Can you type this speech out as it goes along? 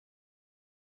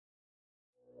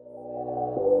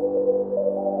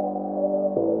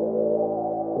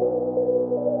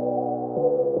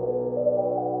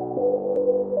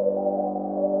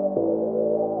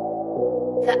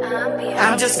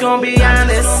I'm just gonna be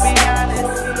honest.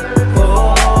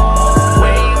 Oh, we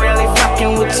ain't really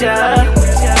fucking with ya.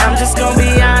 I'm just gonna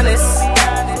be honest.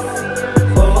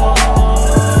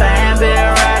 Oh, fam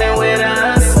been riding with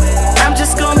us. I'm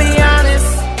just gonna be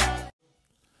honest.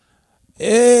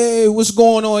 Hey, what's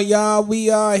going on, y'all? We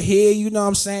are here. You know what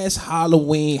I'm saying? It's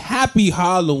Halloween. Happy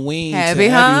Halloween. Happy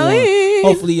Halloween.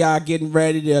 Hopefully, y'all getting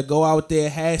ready to go out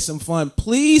there, have some fun.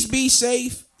 Please be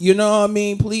safe. You know what I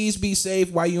mean? Please be safe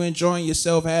while you're enjoying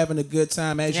yourself, having a good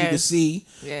time. As you can see,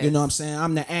 you know what I'm saying?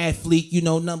 I'm the athlete, you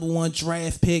know, #1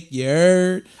 draft pick. You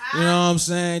heard? You know what I'm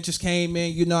saying? Just came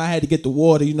in. You know, I had to get the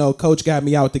water. You know, coach got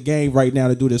me out the game right now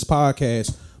to do this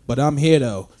podcast. But I'm here,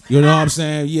 though. You know what I'm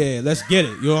saying? Yeah, let's get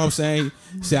it. You know what I'm saying?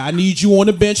 Say, I need you on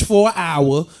the bench for an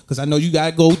hour because I know you got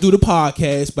to go do the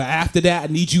podcast. But after that,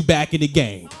 I need you back in the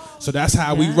game. So that's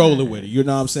how we rolling with it. You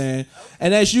know what I'm saying?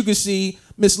 And as you can see,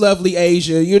 Miss Lovely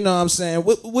Asia, you know what I'm saying?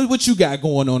 What you got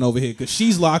going on over here? Because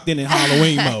she's locked in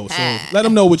Halloween mode. So let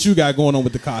them know what you got going on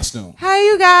with the costume. Hi,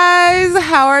 you guys.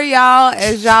 How are y'all?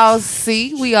 As y'all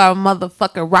see, we are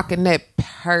motherfucking rocking that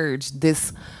Purge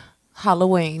this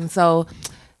Halloween. So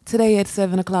today at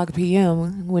 7:00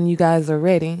 p.m., when you guys are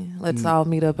ready, let's all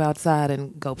meet up outside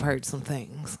and go purge some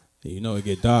things. You know, it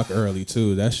get dark early,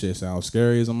 too. That shit sounds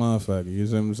scary as a motherfucker. You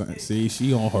know what I'm saying? See,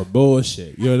 she on her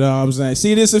bullshit. You know what I'm saying?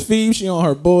 See this, Afif? She on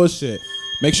her bullshit.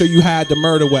 Make sure you hide the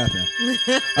murder weapon.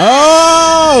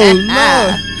 Oh,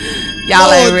 no.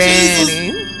 Y'all ain't ready.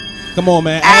 Jesus. Come on,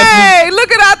 man. Hey, look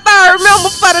at our third member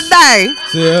for the day.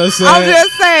 See what I'm saying? I'm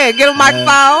just saying, get a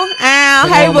microphone.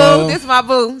 Hey, boo. This is my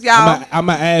boo, y'all. I'm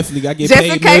an athlete. I get just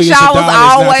paid in case y'all was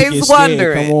always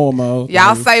wondering. Come on, Mo.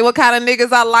 Y'all say what kind of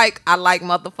niggas I like. I like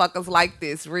motherfuckers like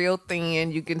this. Real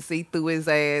thin. You can see through his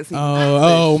ass.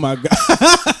 Oh my God.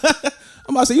 I'm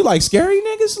about to say, you like scary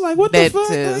niggas? Like, what that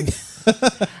the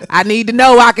fuck? Like, I need to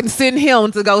know I can send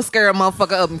him to go scare a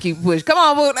motherfucker up and keep pushing. Come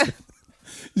on, boo.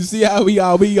 You see how we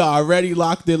are? We are already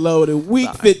locked and loaded.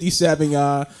 Week 57,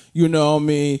 y'all. You know what I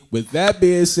mean? With that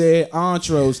being said,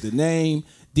 Entro's the name.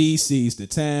 DC's the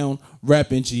town.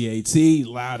 Reppin' GAT.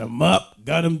 Loud them up.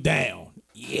 Gun them down.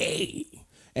 Yay.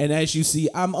 And as you see,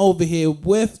 I'm over here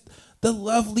with the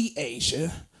lovely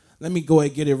Asia. Let me go ahead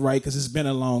and get it right because it's been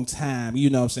a long time. You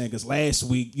know what I'm saying? Because last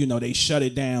week, you know, they shut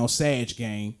it down. Sag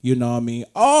game. You know what I mean?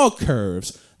 All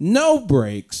curves. No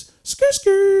breaks. Skirt,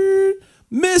 skirt.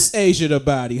 Miss Asia the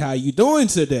Body, how you doing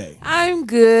today? I'm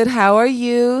good. How are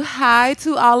you? Hi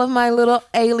to all of my little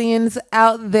aliens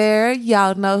out there.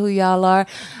 Y'all know who y'all are.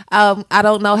 I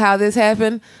don't know how this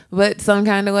happened, but some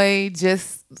kind of way,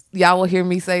 just y'all will hear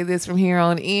me say this from here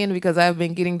on in because I've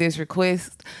been getting this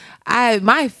request.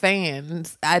 My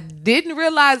fans, I didn't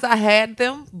realize I had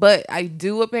them, but I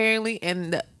do apparently,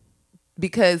 and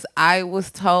because I was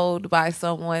told by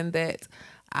someone that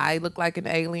I look like an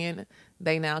alien,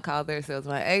 they now call themselves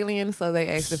my alien, so they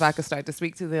asked if I could start to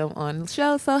speak to them on the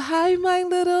show. So, hi, my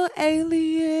little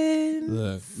alien.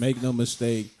 Look, make no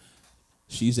mistake.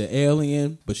 She's an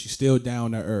alien, but she's still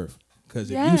down to earth. Because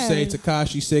if you say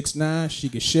Tekashi 6ix9ine, she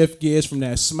can shift gears from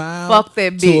that smile fuck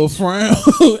that to bitch. a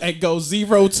frown and go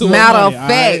 0 to 100. Matter of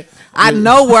fact, right? I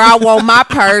know where I want my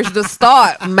purge to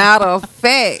start. Matter of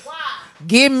fact,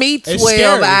 give me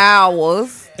 12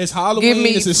 hours. It's Halloween. Give me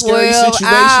it's a scary 12 situation.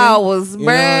 hours, you know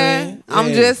man. I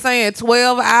mean? I'm just saying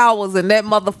 12 hours and that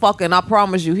motherfucker, and I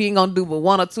promise you, he ain't gonna do but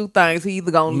one or two things. He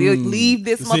either gonna leave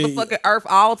this motherfucking earth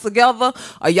altogether,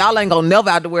 or y'all ain't gonna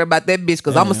never have to worry about that bitch,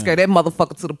 because I'm gonna scare that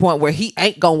motherfucker to the point where he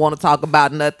ain't gonna want to talk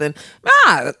about nothing.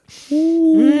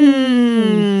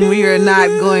 We are not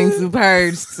going to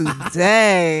purge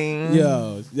today.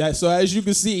 Yo, so as you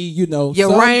can see, you know,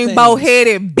 you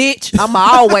rainbow-headed bitch. I'ma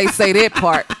always say that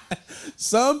part.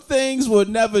 Some things will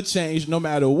never change no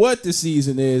matter what the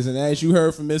season is. And as you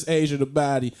heard from Miss Asia the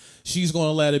Body, she's going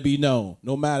to let it be known.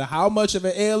 No matter how much of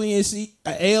an alien she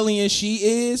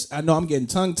is. I know I'm getting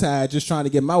tongue-tied just trying to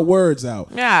get my words out.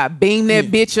 Yeah, beam that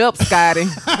bitch up, Scotty.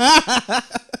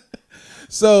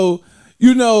 So,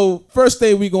 you know, first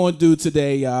thing we going to do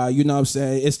today, you know what I'm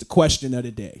saying, it's the question of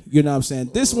the day. You know what I'm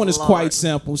saying? This one is quite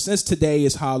simple. Since today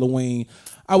is Halloween,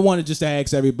 I wanted just to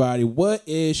ask everybody, what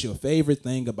is your favorite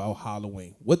thing about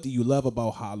Halloween? What do you love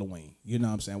about Halloween? You know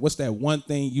what I'm saying? What's that one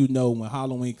thing you know when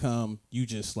Halloween come, you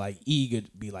just like eager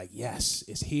to be like, yes,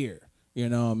 it's here. You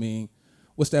know what I mean?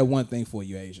 What's that one thing for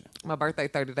you, Asia? My birthday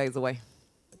 30 days away.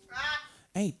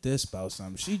 Ain't this about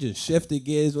something? She just shifted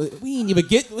gears. We ain't even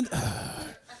get...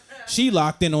 She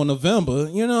locked in on November.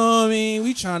 You know what I mean?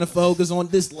 We trying to focus on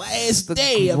this last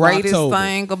day of October. The greatest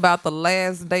thing about the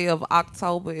last day of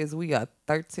October is we are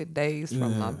 30 days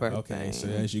from my birthday. Okay, so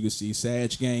as you can see,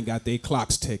 Sag Gang got their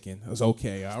clocks ticking. It's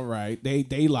okay, all right.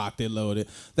 They locked it loaded.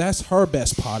 That's her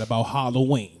best part about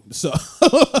Halloween. So,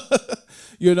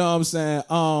 you know what I'm saying?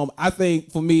 I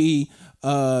think for me,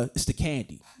 it's the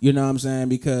candy. You know what I'm saying?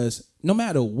 Because no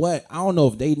matter what, I don't know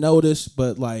if they notice,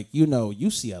 but like, you know,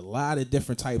 you see a lot of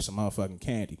different types of motherfucking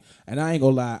candy. And I ain't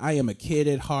gonna lie, I am a kid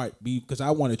at heart because I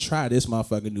want to try this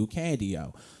motherfucking new candy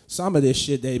out. Some of this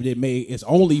shit they made is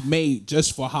only made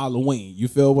just for Halloween. You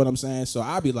feel what I'm saying? So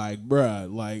I be like,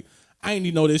 bruh, like, I didn't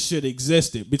even know this shit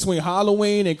existed. Between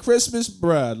Halloween and Christmas,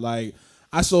 bruh, like,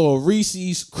 I saw a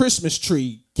Reese's Christmas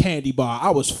tree candy bar. I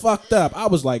was fucked up. I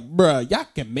was like, bruh, y'all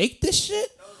can make this shit?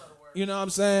 You know what I'm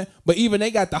saying? But even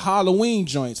they got the Halloween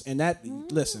joints. And that,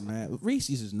 listen, man,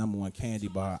 Reese's is #1 candy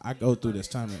bar. I go through this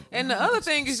time. And the other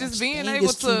thing is just being able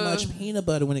to. Too much peanut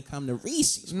butter when it comes to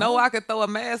Reese's. No, I could throw a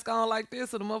mask on like this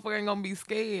so the motherfucker ain't going to be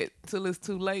scared till it's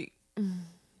too late.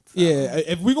 Yeah,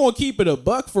 if we're going to keep it a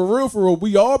buck for real,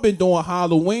 we all been doing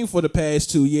Halloween for the past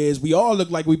 2 years. We all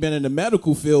look like we've been in the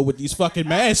medical field with these fucking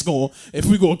masks on. If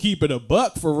we're going to keep it a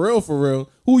buck for real,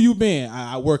 who you been?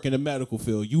 I work in the medical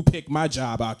field. You pick my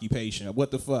job occupation.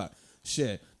 What the fuck?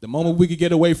 Shit. The moment we could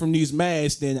get away from these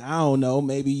masks, then I don't know,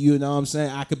 maybe, you know what I'm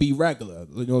saying, I could be regular.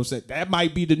 You know what I'm saying? That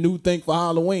might be the new thing for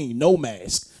Halloween. No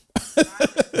mask.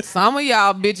 Some of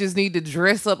y'all bitches need to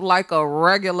dress up like a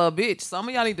regular bitch. Some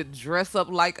of y'all need to dress up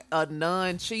like a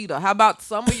non-cheater. How about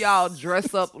some of y'all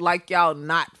dress up like y'all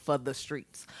not for the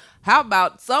streets? How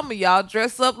about some of y'all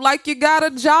dress up like you got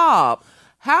a job?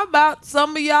 How about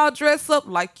some of y'all dress up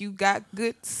like you got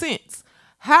good sense?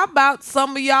 How about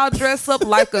some of y'all dress up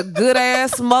like a good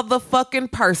ass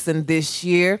motherfucking person this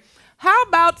year? How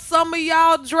about some of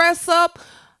y'all dress up,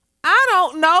 I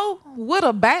don't know, with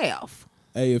a bath?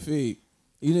 Hey, Afid,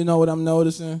 you didn't know what I'm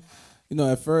noticing? You know,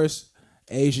 at first,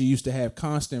 Asia used to have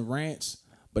constant rants,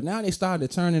 but now they started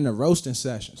to turn into roasting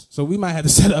sessions. So we might have to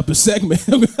set up a segment.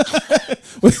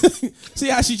 See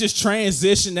how she just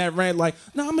transitioned that rant? Like,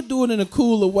 no, I'm going to do it in a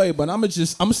cooler way, but I'm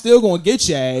still going to get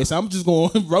your ass. I'm just going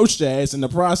to roast your ass in the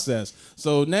process.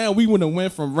 So now we would have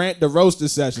went from rant to roasting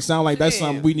session. Sound like that's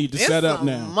something we need to set up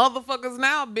now. Motherfuckers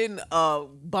now been a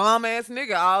bomb ass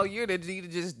nigga all year that need to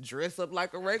just dress up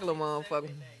like a regular motherfucker.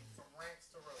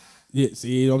 Yeah,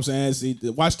 see what I'm saying? See,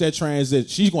 watch that transition.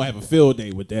 She's going to have a field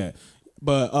day with that.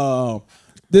 But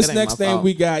this next thing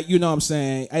we got, you know what I'm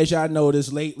saying, as y'all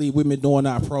noticed lately, we've been doing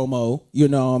our promo, you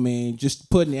know what I mean, just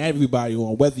putting everybody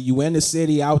on, whether you in the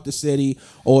city, out the city,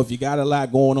 or if you got a lot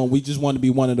going on, we just want to be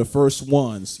one of the first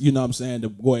ones, you know what I'm saying, to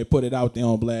go ahead and put it out there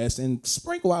on blast and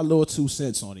sprinkle our little 2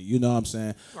 cents on it, you know what I'm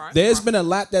saying. Right. There's been a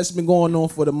lot that's been going on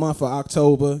for the month of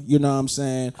October, you know what I'm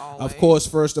saying. Always. Of course,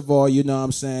 first of all, you know what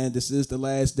I'm saying, this is the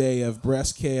last day of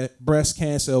breast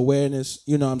cancer awareness,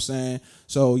 you know what I'm saying.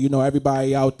 So, you know,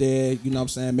 everybody out there, you know what I'm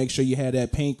saying, make sure you have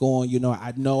that pink on. You know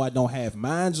I don't have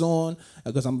mines on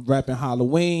because I'm rapping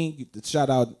Halloween. Shout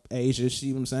out Asia,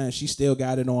 see what I'm saying? She still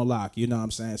got it on lock, you know what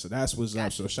I'm saying? So that's what's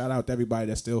up. So shout out to everybody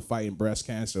that's still fighting breast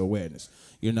cancer awareness.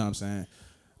 You know what I'm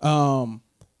saying?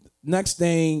 Next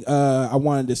thing I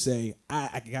wanted to say,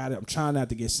 I'm trying not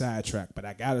to get sidetracked, but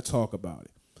I got to talk about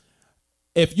it.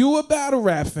 If you a battle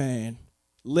rap fan,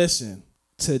 listen,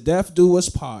 to Death Do Us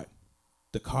Part.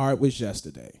 The card was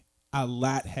yesterday. A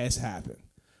lot has happened.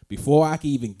 Before I can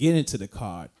even get into the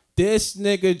card, this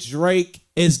nigga Drake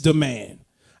is the man.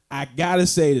 I gotta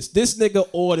say this. This nigga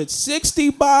ordered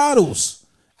 60 bottles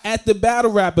at the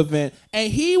battle rap event,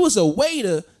 and he was a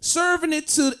waiter serving it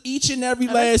to each and every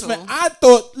last man. I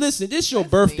thought, listen, this is your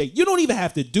birthday. You don't even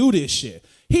have to do this shit.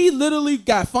 He literally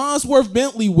got Farnsworth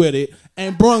Bentley with it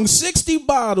and brung 60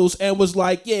 bottles and was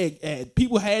like, yeah,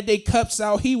 people had their cups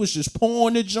out. He was just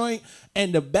pouring the joint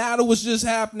and the battle was just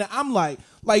happening. I'm like,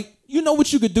 you know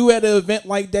what you could do at an event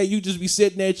like that? You just be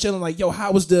sitting there chilling like, yo,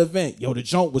 how was the event? Yo, the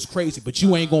joint was crazy, but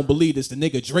you ain't going to believe this. The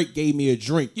nigga Drake gave me a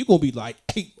drink. You going to be like,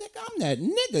 hey, nigga, I'm that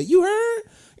nigga. You heard?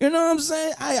 You know what I'm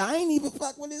saying? I ain't even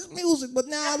fuck with his music, but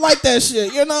now I like that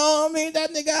shit. You know what I mean?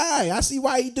 That nigga, I see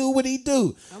why he do what he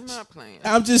do. I'm not playing.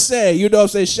 I'm just saying, you know what I'm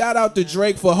saying? Shout out to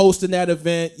Drake for hosting that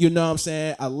event. You know what I'm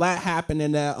saying? A lot happened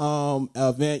in that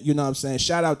event. You know what I'm saying?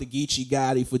 Shout out to Geechee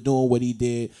Gotti for doing what he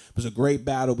did. It was a great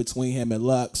battle between him and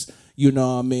Lux. You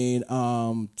know what I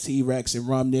mean? T-Rex and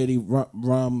Rum Nitty,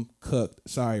 Rum cooked.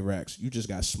 Sorry, Rex. You just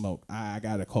got smoked. I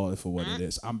got to call it for what it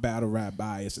is. I'm battle rap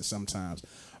biased sometimes.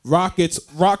 Rock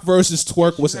versus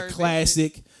Twerk was a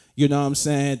classic. You know what I'm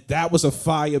saying? That was a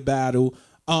fire battle.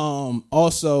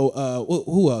 Also,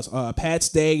 who else? Pat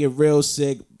Stay and Real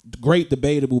Sick. great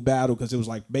debatable battle because it was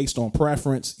like based on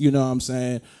preference. You know what I'm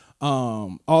saying?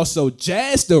 Also,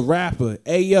 Jazz the rapper.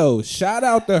 Hey, yo, shout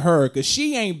out to her because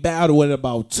she ain't battled in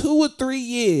about 2 or 3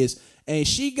 years. And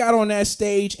she got on that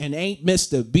stage and ain't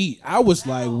missed a beat. I was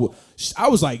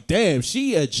like, damn,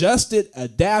 she adjusted,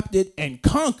 adapted, and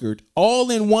conquered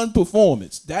all in one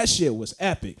performance. That shit was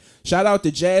epic. Shout out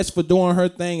to Jazz for doing her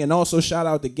thing, and also shout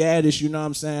out to Gaddis, you know what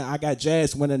I'm saying? I got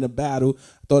Jazz winning the battle.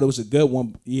 I thought it was a good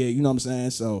one. Yeah, you know what I'm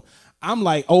saying? So I'm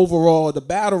like, overall, the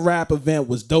battle rap event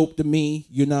was dope to me.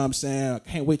 You know what I'm saying? I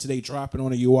can't wait till they drop it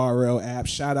on the URL app.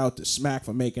 Shout out to Smack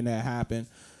for making that happen.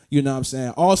 You know what I'm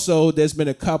saying? Also, there's been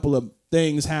a couple of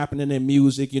things happening in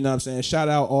music, you know what I'm saying? Shout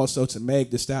out also to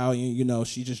Meg Thee Stallion. You know,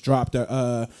 she just dropped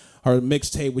her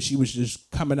mixtape where she was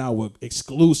just coming out with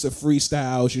exclusive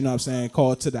freestyles, you know what I'm saying,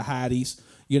 called To the Hotties.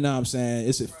 You know what I'm saying?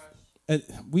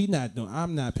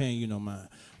 I'm not paying you no mind.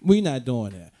 We not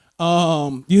doing that.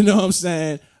 You know what I'm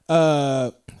saying?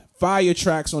 Fire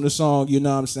tracks on the song, you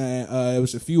know what I'm saying? It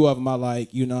was a few of them I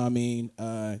like, you know what I mean?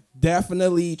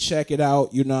 Definitely check it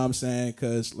out, you know what I'm saying?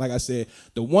 Because, like I said,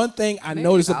 the one thing I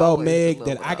noticed about Meg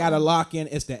that I got to lock in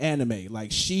is the anime.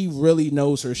 Like, she really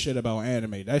knows her shit about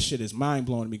anime. That shit is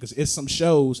mind-blowing to me because it's some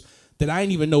shows that I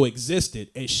didn't even know existed.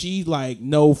 And she, like,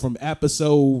 know from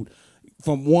episode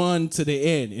from 1 to the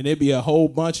end. And it'd be a whole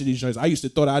bunch of these shows. I used to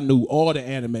thought I knew all the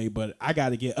anime, but I got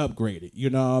to get upgraded,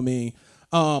 you know what I mean?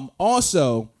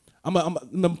 Also, I'm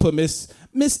gonna put Miss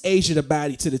Asia the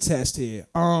body to the test here.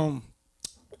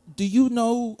 Do you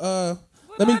know?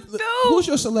 Who's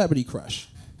your celebrity crush?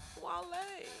 Wale.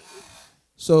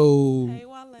 So hey,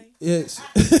 Wale. It's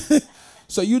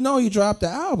so you know he dropped the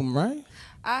album, right?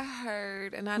 I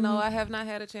heard, and I know I have not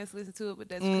had a chance to listen to it, but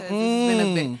that's because it's been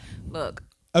a bit. Look.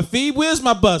 Afib, where's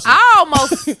my buzzer? I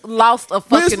almost lost a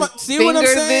fucking finger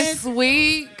this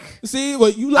week. See, well,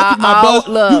 you lucky my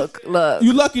buzzer. Look.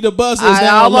 You lucky the buzzer is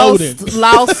now loading.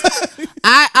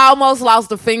 I almost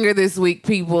lost a finger this week,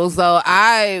 people. So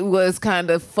I was kind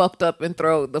of fucked up and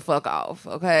thrown the fuck off.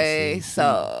 Okay,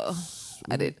 so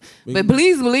I did. But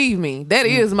please believe me, that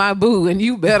is my boo, and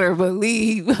you better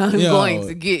believe I'm going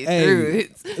to get through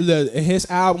it. His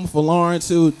album for Lauren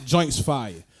too, joint's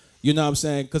fire. You know what I'm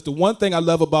saying? Because the one thing I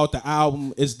love about the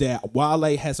album is that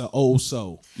Wale has an old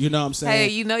soul. You know what I'm saying? Hey,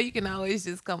 you know you can always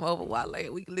just come over Wale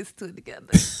and we can listen to it together.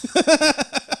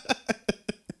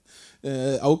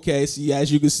 Okay, see,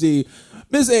 as you can see,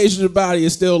 Miss Asia the Body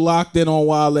is still locked in on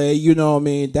Wale. You know what I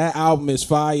mean? That album is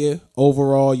fire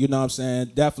overall. You know what I'm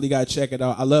saying? Definitely got to check it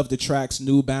out. I love the tracks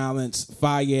New Balance,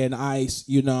 Fire and Ice.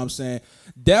 You know what I'm saying?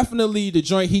 Definitely the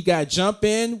joint he got Jump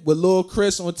In with Lil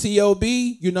Chris on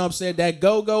T.O.B. You know what I'm saying? That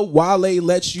Go-Go, Wale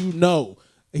lets you know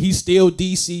he's still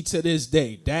DC to this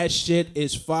day. That shit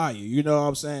is fire. You know what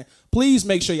I'm saying? Please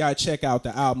make sure y'all check out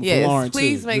the album for Lauren too.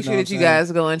 Please make sure that you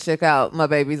guys go and check out my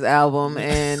baby's album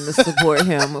and support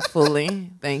him fully.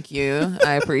 Thank you.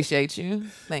 I appreciate you.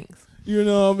 Thanks. You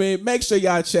know what I mean? Make sure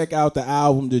y'all check out the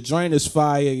album. The joint is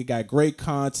fire. You got great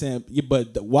content.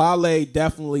 But Wale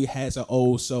definitely has an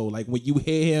old soul. Like when you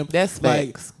hear him, that's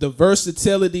like facts. The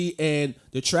versatility and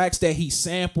the tracks that he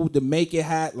sampled to make it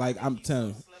hot. Like I'm telling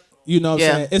you. You know what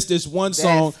I'm saying? It's this one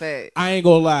song. I ain't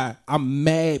gonna lie. I'm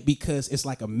mad because it's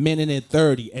like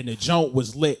 1:30 and the joint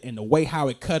was lit and the way how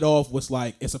it cut off was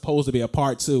like it's supposed to be a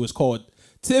part 2. It's called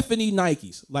Tiffany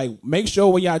Nikes. Like, make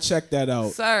sure when y'all check that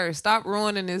out. Sir, stop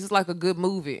ruining this. It's like a good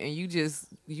movie and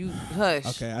you hush.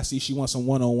 Okay, I see she wants some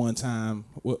one-on-one time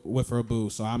with her boo,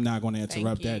 so I'm not going to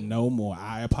interrupt that no more.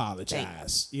 I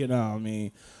apologize. You know what I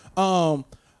mean?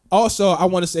 Also, I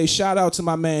want to say shout out to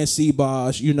my man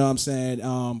C-Bosh, you know what I'm saying?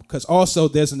 Because also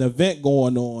there's an event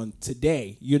going on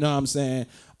today, you know what I'm saying?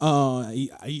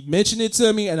 He mentioned it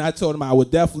to me, and I told him I would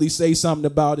definitely say something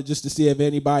about it just to see if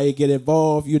anybody get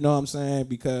involved, you know what I'm saying?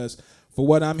 Because for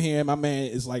what I'm hearing, my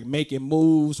man is like making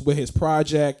moves with his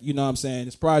project, you know what I'm saying?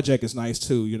 His project is nice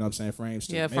too, you know what I'm saying? Frames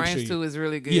 2. Yeah, Frames 2 is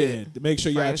really good. Yeah, make sure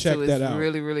y'all check that out.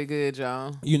 Really, really good,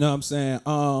 y'all. You know what I'm saying?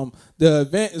 The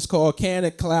event is called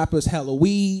Cannon Clappers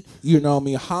Halloween. You know what I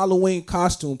mean? Halloween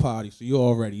costume party. So you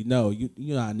already know. You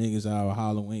know how niggas are with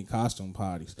Halloween costume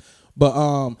parties.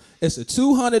 But it's a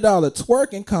 $200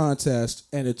 twerking contest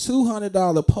and a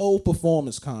 $200 pole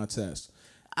performance contest.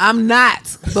 I'm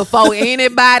not. Before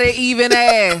anybody even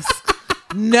asks.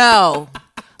 No.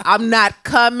 I'm not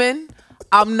coming.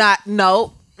 I'm not.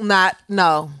 No.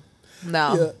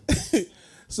 Yeah.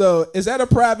 So it's at a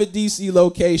private DC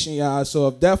location, y'all. So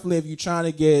if you're trying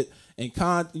to get You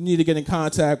need to get in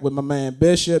contact with my man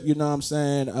Bishop. You know what I'm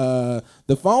saying?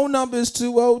 The phone number is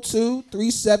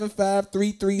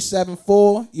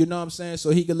 202-375-3374. You know what I'm saying? So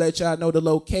he can let y'all know the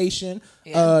location.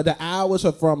 Yeah. The hours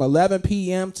are from 11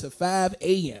 p.m. to 5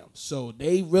 a.m. So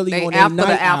they really on their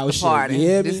night out party. Shit.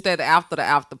 Yeah, this is after the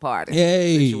after party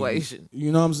situation.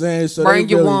 You know what I'm saying? So bring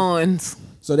your ones.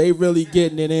 So they really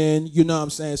getting it in, you know what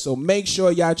I'm saying? So make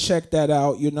sure y'all check that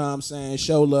out, you know what I'm saying?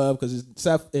 Show love, because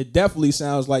it definitely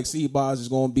sounds like C-Boz is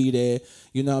going to be there,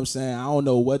 you know what I'm saying? I don't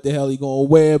know what the hell he going to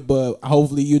wear, but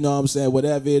hopefully, you know what I'm saying,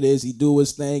 whatever it is, he do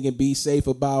his thing and be safe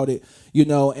about it, you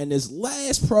know? And this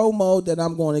last promo that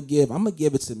I'm going to give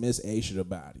it to Miss Aisha the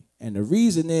Body. And the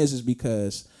reason is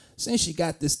because since she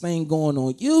got this thing going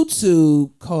on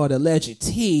YouTube called Alleged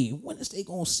T, when is they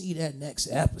going to see that next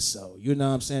episode? You know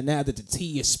what I'm saying? Now that the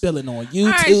tea is spilling on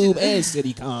YouTube and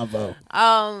City Convo.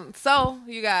 So,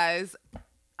 you guys,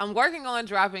 I'm working on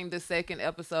dropping the second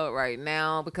episode right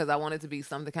now because I want it to be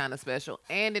something kind of special.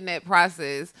 And in that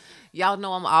process, y'all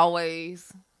know I'm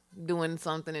always doing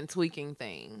something and tweaking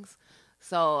things.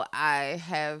 So, I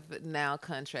have now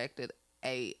contracted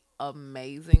a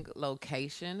amazing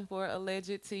location for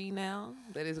Alleged T now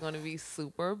that is going to be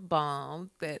super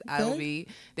bomb that we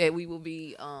will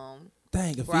be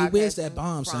dang, where's that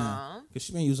bomb sound? Because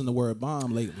she's been using the word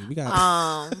bomb lately. We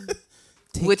got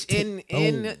which in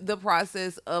the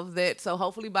process of that, so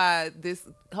hopefully this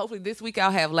week I'll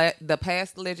have the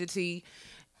past Alleged T,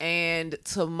 and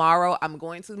tomorrow I'm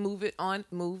going to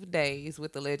move days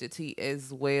with Alleged T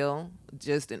as well,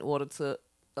 just in order to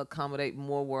accommodate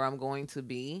more where I'm going to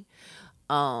be.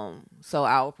 So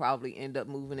I'll probably end up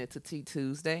moving it to T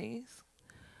Tuesdays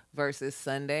versus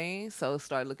Sundays. So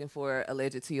start looking for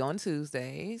Alleged T on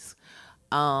Tuesdays.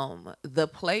 The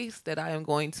place that I am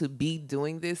going to be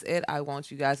doing this at, I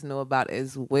want you guys to know about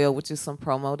as well, which is some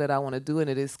promo that I want to do, and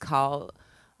it is called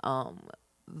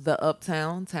the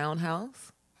Uptown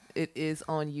Townhouse. It is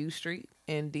on U Street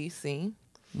in DC.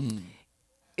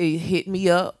 It hit me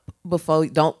up before.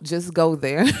 Don't just go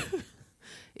there.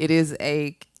 It is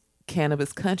a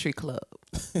cannabis country club.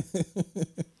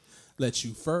 Let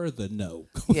you further know.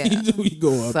 Yeah. We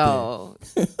go up so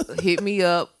hit me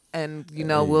up, and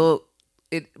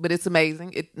but it's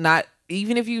amazing.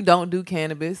 Even if you don't do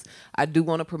cannabis, I do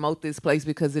want to promote this place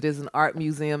because it is an art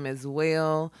museum as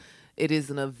well. It is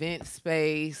an event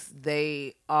space.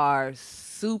 They are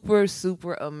super,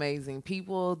 super amazing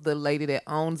people. The lady that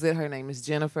owns it, her name is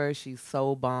Jennifer. She's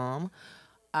so bomb.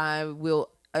 I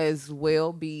will as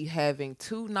well be having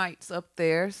 2 nights up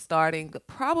there starting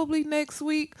probably next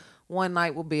week. One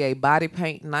night will be a body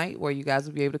paint night where you guys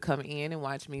will be able to come in and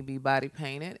watch me be body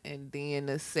painted. And then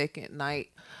the second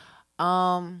night,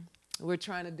 we're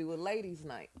trying to do a ladies'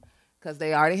 night because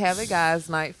they already have a guys'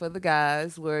 night for the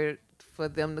guys where for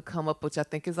them to come up, which I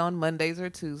think is on Mondays or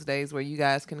Tuesdays, where you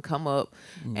guys can come up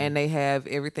and they have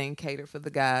everything catered for the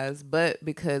guys. But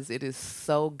because it is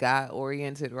so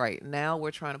guy-oriented right now,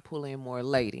 we're trying to pull in more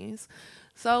ladies.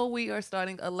 So we are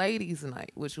starting a ladies'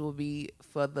 night, which will be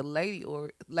for the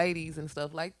ladies and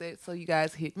stuff like that. So you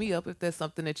guys hit me up if there's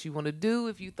something that you want to do.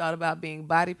 If you thought about being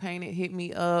body painted, hit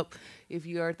me up. If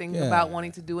you are thinking about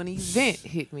wanting to do an event,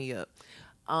 hit me up.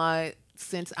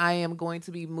 Since I am going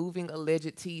to be moving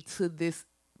Alleged T to this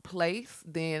place,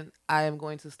 then I am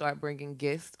going to start bringing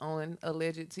guests on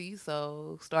Alleged T.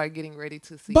 So start getting ready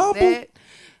to see that.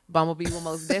 Bumblebee will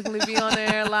most definitely be on the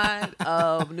airline.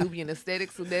 Nubian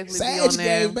Aesthetics will definitely be on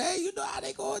there. Game, man. You know how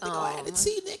they going. They going to the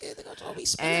T, nigga. They going to be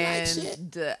spending like shit.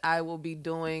 And I will be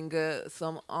doing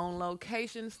some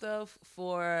on-location stuff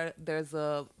for, there's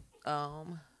a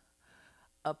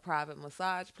private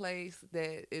massage place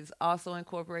that is also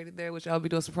incorporated there, which I'll be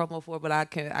doing some promo for, but I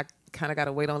kind of got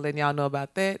to wait on letting y'all know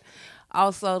about that.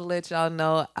 Also, to let y'all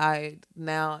know, I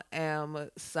now am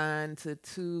signed to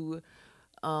 2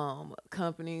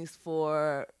 companies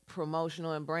for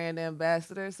promotional and brand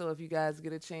ambassadors. So if you guys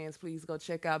get a chance, please go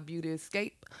check out Beauty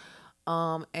Escape,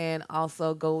 and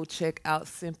also go check out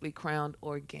Simply Crowned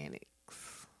Organics.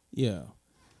 Yeah.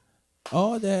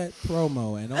 All that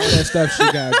promo and all that stuff she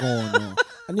got going on.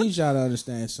 I need y'all to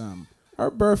understand something. Her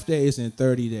birthday is in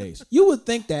 30 days. You would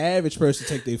think the average person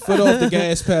take their foot off the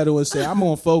gas pedal and say, I'm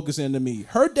going to focus into me.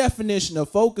 Her definition of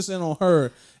focusing on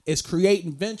her is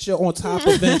creating venture on top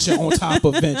of venture on top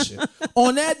of venture.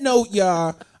 On that note,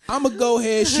 y'all, I'm going to go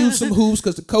ahead and shoot some hoops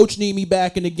because the coach need me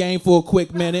back in the game for a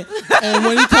quick minute. And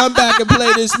when he come back and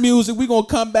play this music, we're going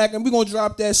to come back and we're going to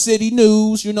drop that city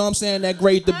news. You know what I'm saying? That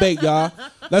great debate, y'all.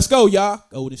 Let's go, y'all.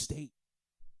 Go to state.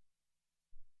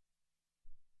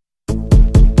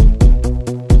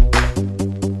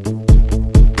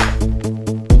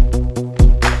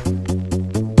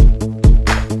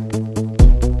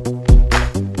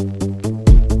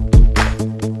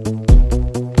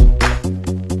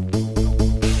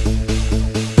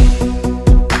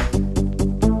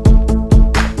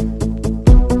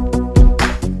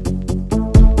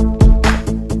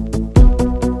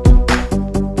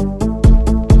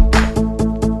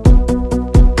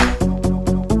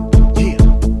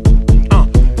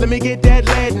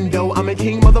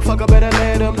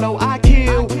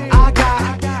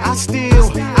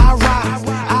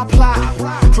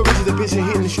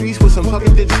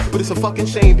 it's a fucking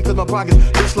shame because my pockets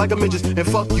just like a midget. And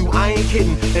fuck you, I ain't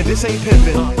kidding, and this ain't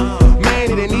pimpin'.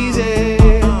 Man, it ain't easy.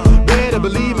 Better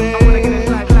believe me.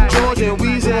 George and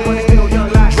Weezy,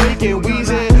 Drake and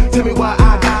Weezy. Tell me why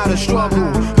I gotta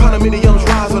struggle. Condominiums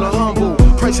rise on a humble.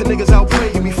 Pricing niggas out,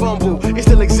 praying me fumble. It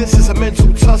still exists, it's a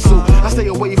mental tussle. I stay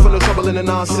away from the trouble and the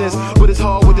nonsense, but it's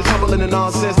hard with the trouble and the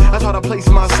nonsense. I try to place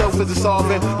myself as a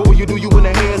solvent, but when you do, you in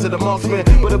the hands of the marksman.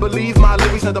 But I believe my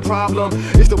lyrics not the problem,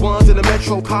 it's the ones in the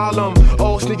metro column.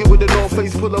 All sneaking with the North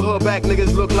Face, pull a hood back,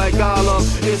 niggas look like Gollum.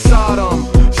 It's Sodom,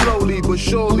 slowly but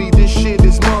surely this shit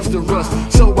is monstrous.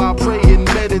 So I pray and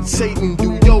meditate and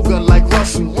do yoga like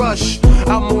Russell Rush.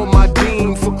 I'm on my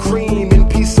dean for cream and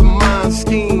peace of mind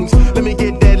schemes. Let me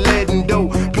get that lead and dough.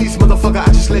 Peace, motherfucker,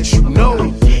 I just let you know.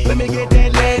 Let me get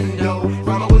that lead and dough.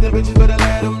 Rhyming with the bitches, better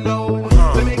let them know.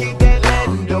 Let me get that lead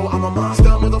and dough. I'm a monster,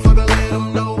 motherfucker, let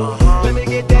them know. Let me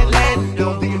get that lead and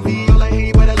dough. DMV, all I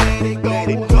hate, better let it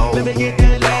go. Let me get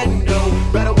that lead and dough.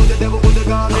 Rattle with the devil, with the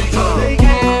God, they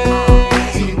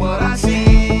can't see what I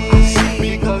see,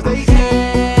 because they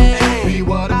can't be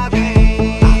what I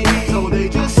be. So they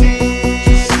just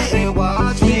sit and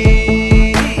watch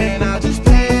me, and I just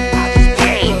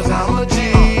pay, cause I'm a G.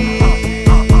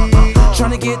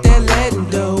 Tryna get that lead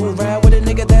and dough, ride with a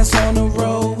nigga that's on the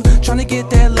road. Tryna get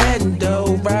that lead and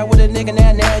dough, ride with a nigga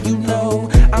now you know.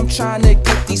 I'm tryna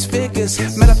get these figures,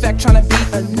 matter of fact tryna be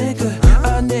a nigga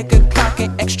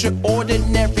clocking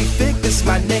extraordinary figures,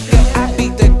 my nigga. I be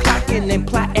the clocking and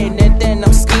plotting and then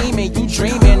I'm scheming. You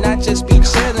dreaming, I just be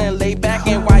chillin', lay back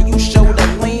and while you show the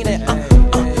leaning.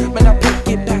 Man, I pick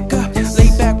it back up, lay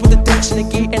back with the Dutch and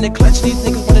get in the clutch. These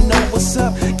niggas wanna know what's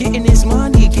up, getting this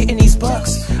money, getting these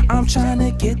bucks. I'm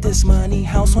tryna get this money,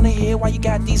 house on the hill while you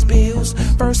got these bills.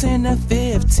 First and the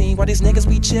 15, while these niggas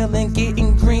be chillin',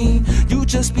 getting green. You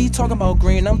just be talking about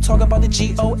green, I'm talking about the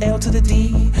G-O-L to the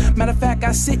D. Matter of fact,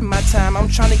 I sit in my time, I'm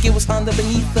tryna get what's under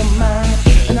beneath the mind.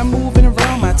 And I'm moving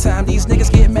around my time, these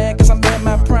niggas get mad cause I'm in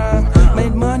my prime.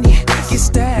 Made money, get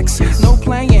stacks, no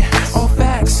playing, all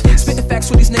facts. Spitting facts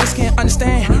so these niggas can't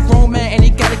understand. Grown man and he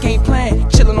got a game plan.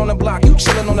 Chillin' on the block, you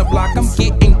chillin' on the block, I'm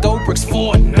getting gold bricks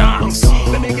for knocks.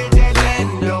 Let me get that lead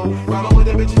and dough. Rhyming with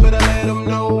the bitches, better let them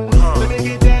know. Let me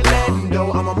get that lead and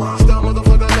dough. I'm a monster,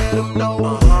 motherfucker, let them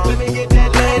know. Let me get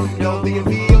that lead and dough.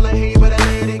 DMV, all I hate, better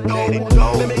let it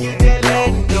go. Let me get that lead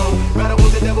and dough. Rattle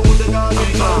with the devil, with the God,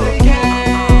 they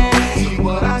can't see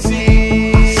what I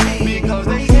see, because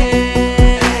they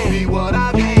can't be what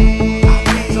I be.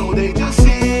 So they just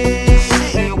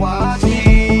sit and watch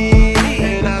me,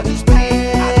 and I just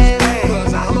pay,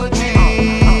 cause I'm a G.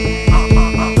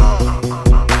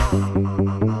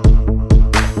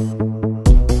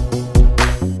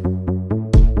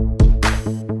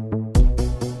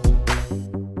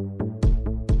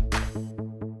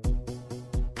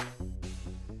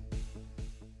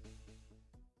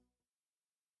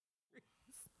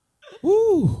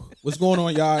 Woo! What's going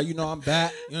on, y'all? You know I'm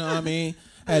back. You know what I mean?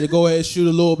 Had to go ahead and shoot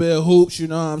a little bit of hoops. You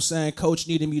know what I'm saying? Coach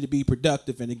needed me to be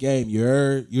productive in the game. You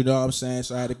heard? You know what I'm saying?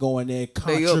 So I had to go in there and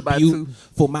contribute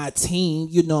for my team.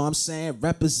 You know what I'm saying?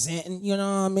 Representing. You know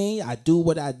what I mean? I do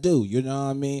what I do. You know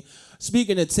what I mean?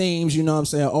 Speaking of teams, you know what I'm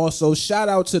saying? Also, shout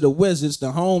out to the Wizards,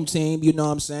 the home team. You know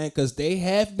what I'm saying? Because they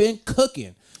have been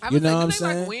cooking. You know what I'm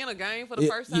saying? Like win a game for the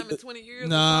first time in 20 years?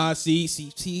 Nah, see.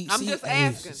 I'm just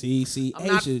asking. See,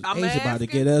 I'm Asia about to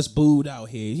get us booed out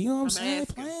here. You know what I'm saying?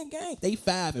 Asking. Playing games. They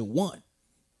 5-1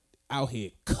 out here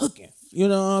cooking. You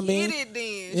know what I mean? Get it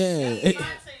then. Yeah.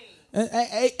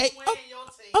 Hey,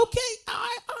 okay. All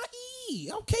right.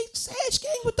 Okay, Sage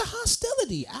game with the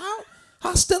hostility.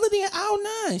 Hostility in aisle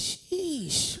 9.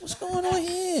 Sheesh. What's going on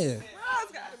here?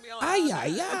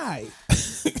 Aye.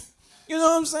 You know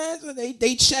what I'm saying? So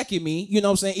they checking me, you know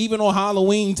what I'm saying? Even on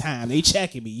Halloween time, they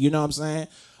checking me, you know what I'm saying?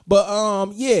 But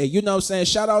yeah, you know what I'm saying?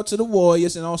 Shout out to the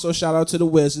Warriors and also shout out to the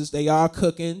Wizards. They are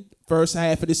cooking first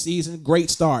half of the season. Great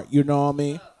start, you know what I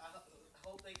mean? I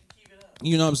hope they can keep it up.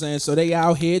 You know what I'm saying? So they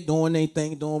out here doing their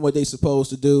thing, doing what they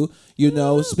supposed to do. You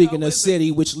know, speaking of city,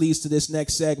 which leads to this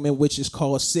next segment, which is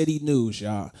called City News,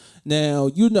 y'all. Now,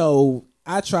 you know,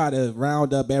 I try to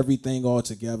round up everything all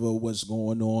together, what's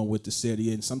going on with the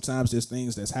city, and sometimes there's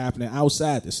things that's happening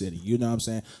outside the city, you know what I'm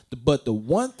saying? But the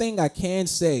one thing I can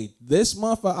say, this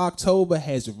month of October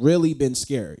has really been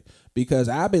scary because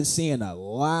I've been seeing a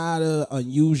lot of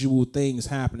unusual things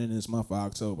happening this month of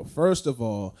October. First of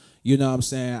all, you know what I'm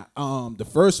saying, the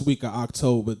first week of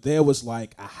October, there was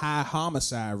like a high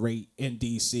homicide rate in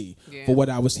D.C. for what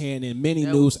I was hearing in many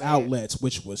news outlets,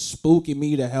 which was spooking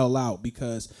me the hell out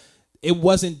because it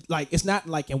wasn't like, it's not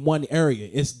like in one area.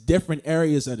 It's different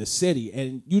areas of the city.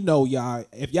 And you know, y'all,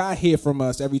 if y'all hear from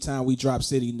us every time we drop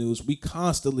city news, we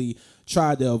constantly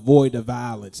try to avoid the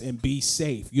violence and be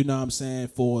safe. You know what I'm saying?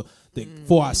 For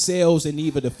ourselves and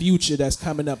even the future that's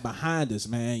coming up behind us,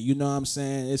 man. You know what I'm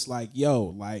saying? It's like,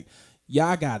 yo, like,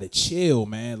 y'all gotta chill,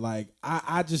 man. Like,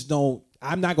 I just don't,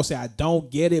 I'm not gonna say I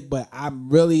don't get it, but I'm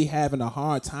really having a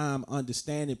hard time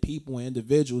understanding people and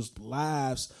individuals'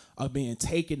 lives are being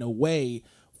taken away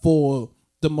for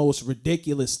the most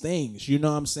ridiculous things. You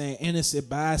know what I'm saying? Innocent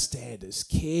bystanders,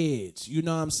 kids, you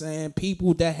know what I'm saying?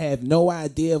 People that have no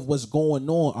idea of what's going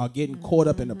on are getting caught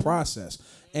up in the process.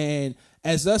 And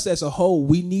as us as a whole,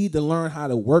 we need to learn how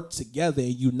to work together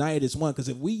and unite as one. Because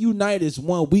if we unite as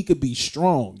one, we could be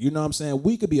strong. You know what I'm saying?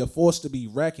 We could be a force to be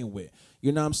reckoned with.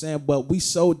 You know what I'm saying? But we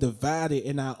so divided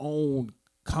in our own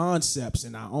concepts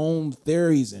and our own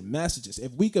theories and messages.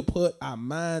 If we could put our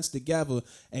minds together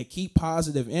and keep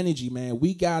positive energy, man,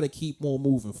 we got to keep on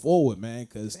moving forward, man,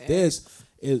 because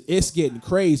it's getting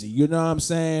crazy. You know what I'm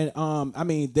saying? I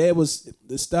mean, there was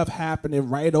the stuff happening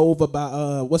right over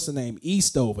by, what's the name?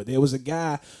 Eastover. There was a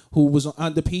guy who was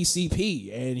under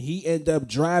PCP, and he ended up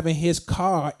driving his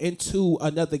car into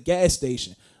another gas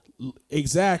station.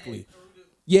 Exactly.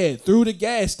 Yeah, through the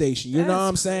gas station. You know what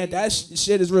I'm saying? That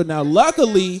shit is real. Now,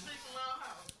 luckily,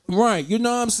 right, you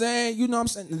know what I'm saying? You know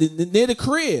what I'm saying? Near the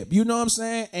crib, you know what I'm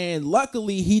saying? And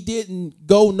luckily, he didn't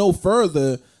go no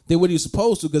further than what he was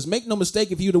supposed to, because make no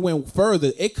mistake, if he would have went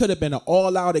further, it could have been an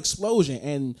all-out explosion.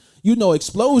 And, you know,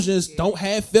 explosions don't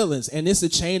have feelings, and it's a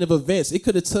chain of events. It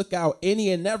could have took out any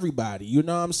and everybody, you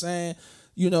know what I'm saying?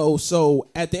 You know, so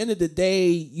at the end of the day,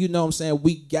 you know what I'm saying,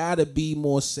 we got to be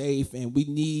more safe, and we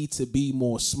need to be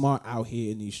more smart out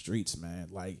here in these streets, man.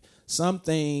 Like, some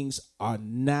things are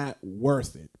not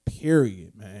worth it,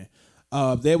 period, man.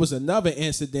 There was another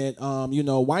incident, you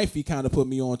know, wifey kind of put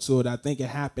me onto it. I think it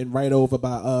happened right over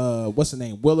by, what's the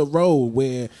name, Willow Road,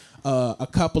 where a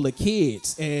couple of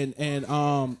kids and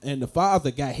the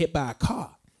father got hit by a car.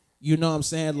 You know what I'm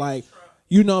saying? Like,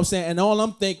 you know what I'm saying? And all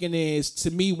I'm thinking is,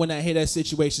 to me, when I hear that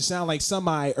situation, sound like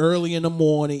somebody early in the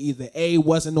morning, either A,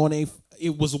 wasn't on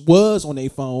was on their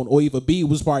phone, or either B,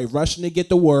 was probably rushing to get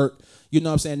to work, you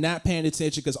know what I'm saying, not paying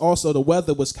attention, because also the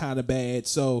weather was kind of bad.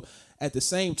 So at the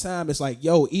same time, it's like,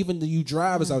 yo, even the you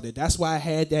drivers out there, that's why I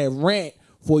had that rant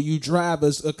for you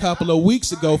drivers a couple of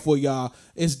weeks ago for y'all.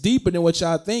 It's deeper than what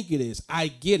y'all think it is. I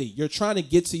get it. You're trying to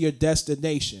get to your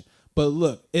destination. But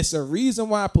look, it's a reason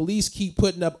why police keep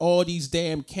putting up all these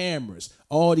damn cameras,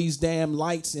 all these damn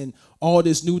lights, and all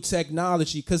this new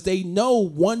technology, because they know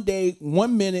one day,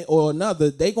 1 minute or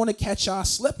another, they're going to catch y'all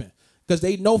slipping, because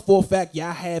they know for a fact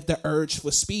y'all have the urge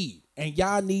for speed, and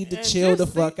y'all need to chill the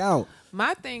fuck out.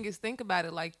 My thing is, think about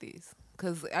it like this,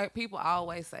 because people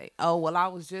always say, oh, well, I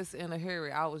was just in a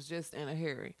hurry. I was just in a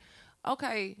hurry.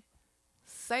 Okay,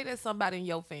 say that somebody in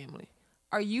your family.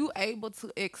 Are you able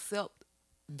to accept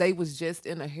they was just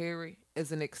in a hurry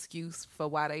as an excuse for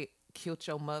why they killed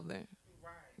your mother,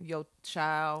 your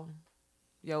child,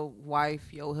 your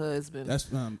wife, your husband?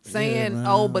 That's saying, yeah,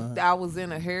 oh, but I was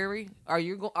in a hurry. Are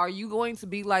you going to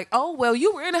be like, oh, well,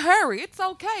 you were in a hurry. It's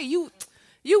okay. You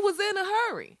was in a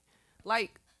hurry.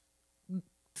 Like,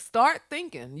 start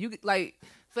thinking. You like,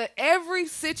 for every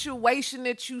situation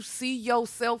that you see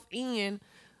yourself in,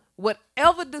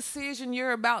 whatever decision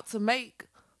you're about to make,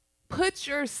 put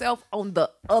yourself on the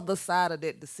other side of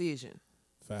that decision.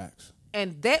 Facts.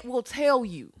 And that will tell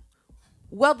you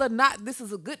whether or not this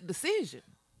is a good decision.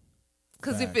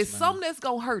 Because if it's something that's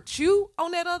going to hurt you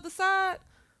on that other side,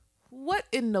 what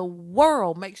in the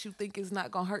world makes you think it's not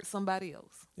going to hurt somebody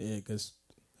else? Yeah, because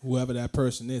whoever that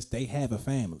person is, they have a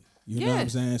family. You know what I'm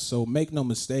saying? So make no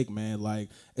mistake, man. Like,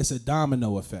 it's a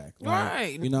domino effect. Like,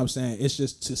 right. You know what I'm saying? It's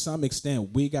just, to some extent,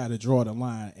 we got to draw the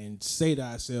line and say to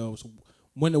ourselves,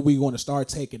 when are we going to start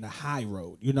taking the high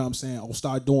road? You know what I'm saying? Or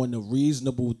start doing the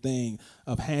reasonable thing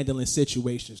of handling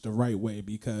situations the right way,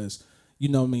 because, you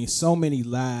know what I mean, so many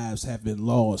lives have been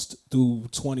lost through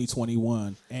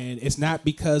 2021. And it's not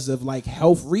because of, like,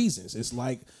 health reasons. It's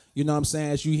like, you know what I'm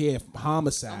saying, as you hear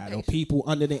homicide or people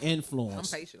under the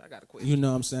influence. I'm patient. I got a question. You know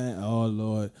what I'm saying? Oh,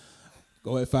 Lord.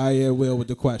 Go ahead, fire your will with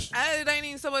the question. It ain't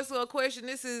even so much a question.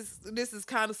 This is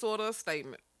kind of sort of a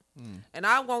statement. And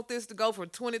I want this to go for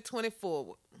 2020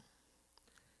 forward.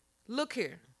 Look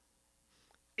here.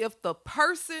 If the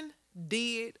person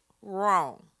did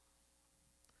wrong,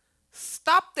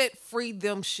 stop that free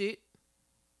them shit.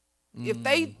 If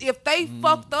they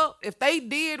fucked up, if they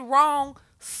did wrong,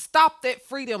 stop that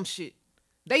free them shit.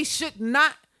 They should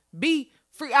not be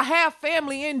free. I have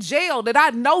family in jail that I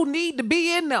know need to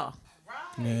be in there.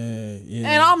 Yeah.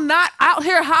 And I'm not out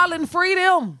here hollering free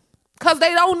them. Because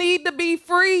they don't need to be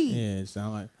free. Yeah, it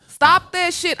sound like. Stop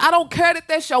that shit. I don't care that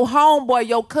that's your homeboy,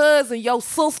 your cousin, your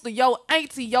sister, your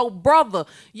auntie, your brother,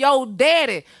 your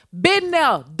daddy. Been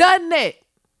there, done that.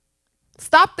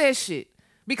 Stop that shit.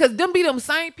 Because them be them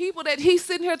same people that he's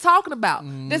sitting here talking about.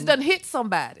 That's done hit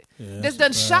somebody. That's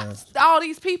done shot all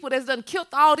these people. That's done killed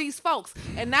all these folks.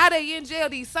 And now they in jail,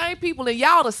 these same people. And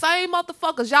y'all the same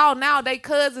motherfuckers. Y'all now they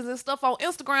cousins and stuff on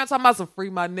Instagram talking about some free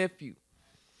my nephew.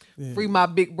 Free my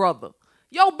big brother.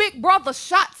 Your big brother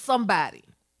shot somebody.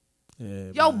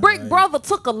 Your big brother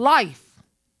took a life.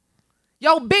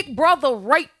 Your big brother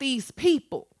raped these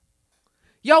people.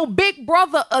 Your big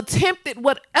brother attempted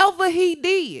whatever he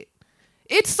did.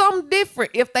 It's something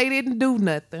different if they didn't do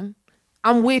nothing.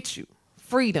 I'm with you.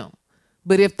 Freedom.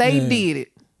 But if they did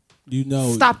it,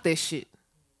 stop that shit.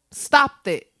 Stop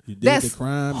that. You did the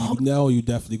crime, you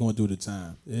definitely gonna do the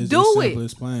time. It's do as it. simple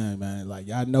as playing, man. Like,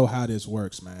 y'all know how this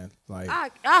works, man. Like,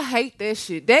 I hate that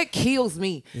shit. That kills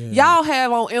me. Y'all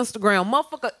have on Instagram,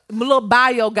 motherfucker, little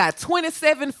bio got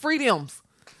 27 freedoms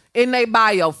in their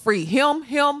bio. Free him,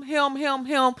 and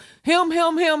him.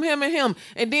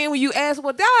 And then when you ask,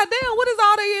 well, goddamn, what is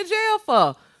all they in jail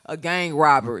for? A gang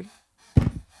robbery.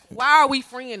 Why are we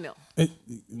freeing them?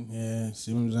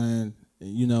 See what I'm saying?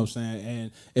 You know what I'm saying?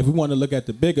 And if we want to look at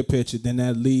the bigger picture, then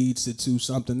that leads to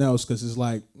something else, because it's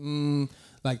like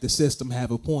the system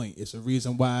have a point. It's a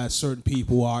reason why certain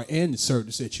people are in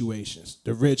certain situations.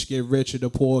 The rich get richer, the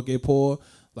poor get poor.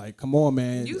 Like, come on,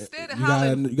 man. You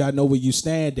gotta know where you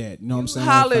stand at. You know what I'm saying?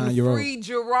 Hollering free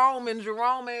Jerome, and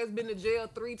Jerome has been to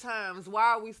jail 3 times.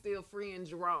 Why are we still freeing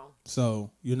Jerome? So,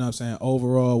 you know what I'm saying?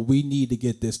 Overall, we need to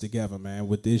get this together, man.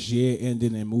 With this year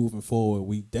ending and moving forward,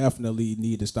 we definitely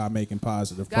need to start making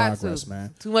positive progress,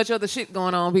 man. Too much other shit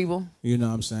going on, people. You know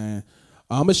what I'm saying?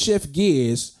 I'm going to shift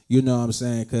gears, you know what I'm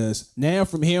saying, because now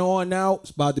from here on out, it's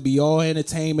about to be all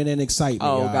entertainment and excitement,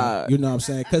 y'all. God. You know what I'm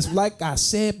saying? Because like I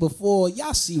said before,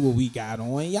 y'all see what we got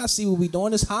on. Y'all see what we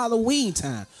doing. It's Halloween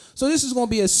time. So this is going to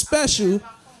be a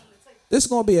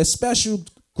special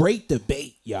great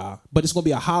debate, y'all. But it's going to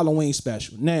be a Halloween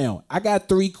special. Now, I got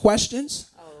 3 questions.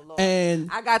 Oh, Lord. And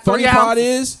I got 3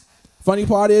 funny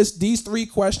part is these 3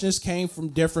 questions came from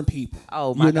different people.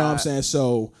 Oh, my God. You know what I'm saying?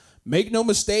 So make no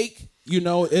mistake. You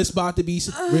know, it's about to be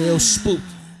real spooky.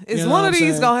 Is one of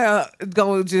these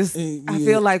gonna just? I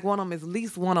feel like one of them, at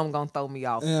least one of them, gonna throw me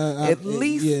off. At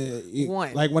least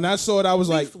one. Like when I saw it, I was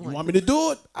like, "You want me to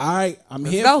do it? All right, I'm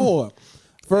here for it."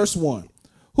 First one: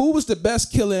 who was the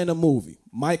best killer in the movie?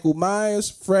 Michael Myers,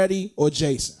 Freddy, or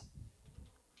Jason?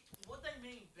 What they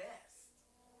mean best?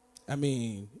 I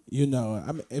mean,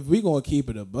 if we gonna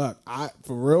keep it a buck,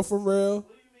 for real. What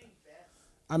do you mean best?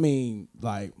 I mean,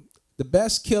 like. The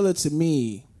best killer to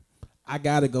me, I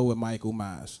gotta go with Michael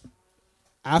Myers.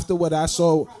 After what I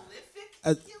saw,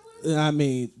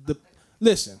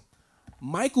 listen,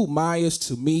 Michael Myers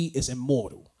to me is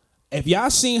immortal. If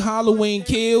y'all seen Halloween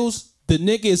Kills, the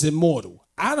nigga is immortal.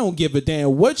 I don't give a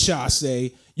damn what y'all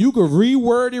say. You can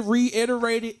reword it,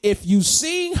 reiterate it. If you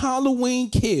seen Halloween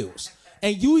Kills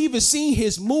and you even seen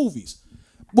his movies,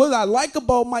 what I like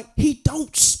about Mike, he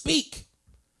don't speak.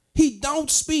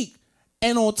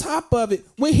 And on top of it,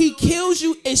 when he kills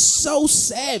you, it's so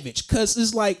savage. Because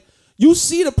it's like, you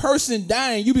see the person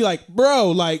dying, you be like,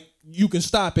 bro, like, you can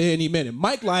stop at any minute.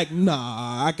 Mike like,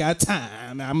 nah, I got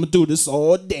time. I'm going to do this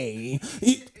all day.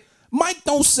 Mike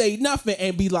don't say nothing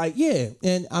and be like, yeah,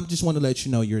 and I just want to let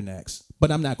you know you're next.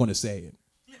 But I'm not going to say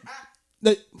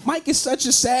it. Mike is such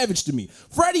a savage to me.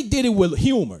 Freddy did it with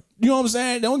humor. You know what I'm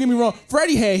saying? Don't get me wrong.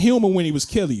 Freddy had humor when he was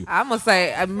killing you. I'm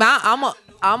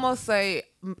gonna say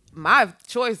my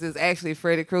choice is actually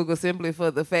Freddy Krueger, simply for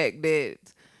the fact that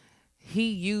he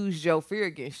used your fear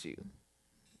against you.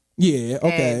 Yeah,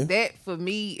 okay. And that for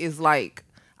me is like,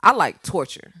 I like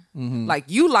torture. Mm-hmm. Like,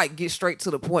 you like get straight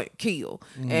to the point, kill.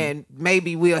 Mm-hmm. And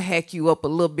maybe we'll hack you up a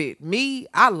little bit. Me,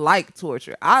 I like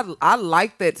torture. I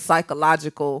like that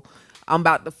psychological, I'm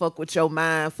about to fuck with your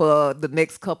mind for the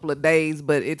next couple of days,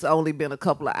 but it's only been a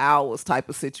couple of hours type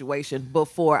of situation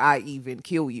before I even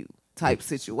kill you type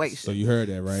situation. So you heard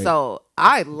that, right? So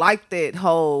I like that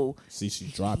whole... See,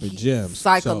 she's dropping gems.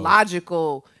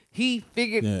 Psychological... He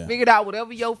figured out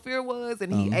whatever your fear was,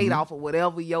 and he ate off of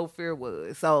whatever your fear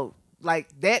was. So, like,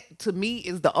 that to me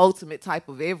is the ultimate type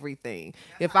of everything.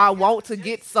 If I want to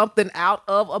get something out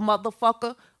of a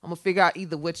motherfucker, I'm going to figure out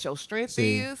either what your strength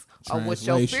is or what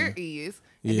your fear is,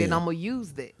 and then I'm going to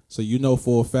use that. So you know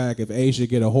for a fact, if Asia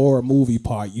get a horror movie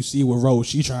part, you see what role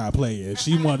she trying to play in.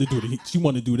 She want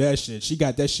to do that shit. She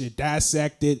got that shit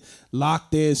dissected,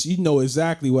 locked in. She know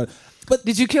exactly what... But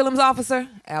did you kill him, officer?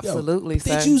 Absolutely,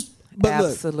 sir. Did you? But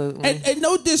absolutely. Look, and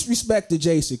no disrespect to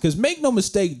Jason, because make no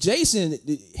mistake, Jason,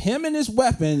 him and his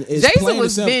weapon is Jason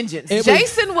was vengeance.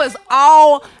 Jason was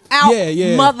all out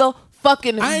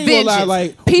motherfucking vengeance. Lie,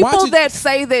 like, people that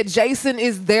say that Jason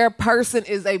is their person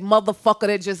is a motherfucker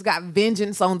that just got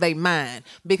vengeance on their mind,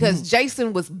 because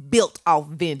Jason was built off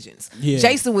vengeance. Yeah.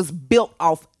 Jason was built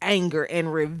off anger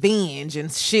and revenge and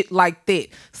shit like that.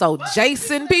 So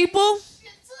Jason, people.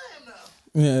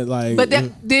 Yeah, like, but they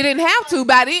didn't have to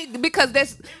about it because they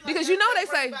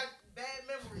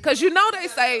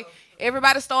say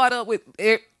everybody start up with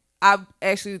I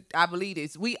believe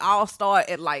this. We all start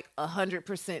at like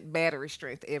 100% battery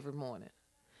strength every morning,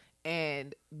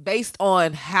 and based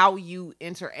on how you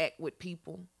interact with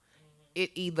people,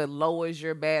 it either lowers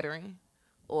your battery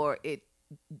or it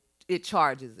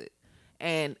charges it.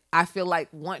 And I feel like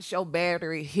once your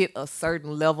battery hit a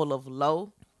certain level of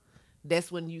low, that's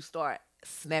when you start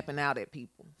snapping out at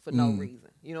people for no reason.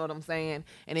 You know what I'm saying?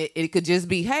 And it could just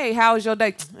be, hey, how was your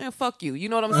day? Man, fuck you. You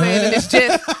know what I'm saying? And it's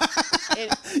just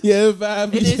the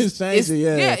vibe is just changing.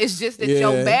 Yeah, it's just that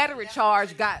your battery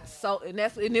charge got so, and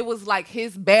it was like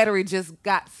his battery just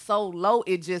got so low,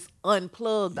 it just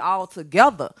unplugged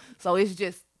altogether. So it's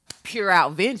just pure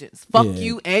out vengeance. Fuck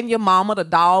you and your mama, the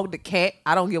dog, the cat.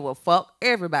 I don't give a fuck.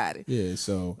 Everybody. Yeah,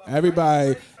 so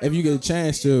everybody, if you get a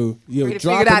chance to,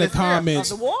 drop in the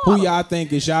comments who y'all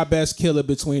think is y'all best killer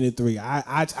between the three.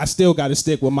 I still got to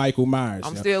stick with Michael Myers.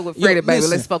 I'm still with Freddy, baby.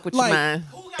 Let's fuck with your mind.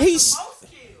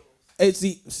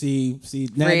 See,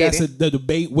 now Freddy. That's the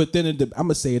debate within a debate. I'm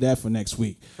gonna say that for next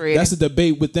week. Freddy. That's a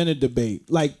debate within a debate.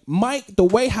 Like Mike, the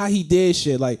way how he did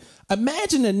shit. Like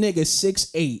imagine a nigga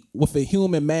 6'8" with a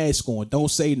human mask on,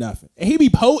 don't say nothing, and he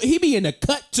be in the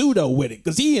cut too though with it,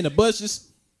 cause he in the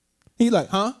bushes. He like,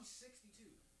 huh?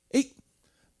 62.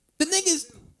 The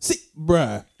niggas,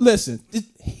 bruh. Listen,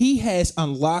 he has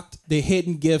unlocked the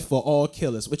hidden gift for all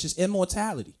killers, which is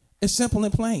immortality. It's simple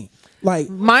and plain. Like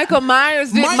Michael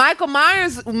Myers did. Michael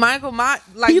Myers,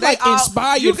 like he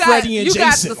inspired Freddy and Jason. You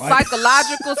got the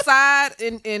psychological side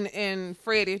in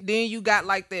Freddy. Then you got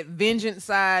like that vengeance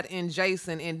side in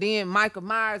Jason, and then Michael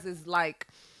Myers is like,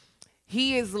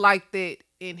 he is like that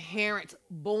inherent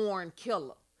born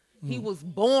killer. He was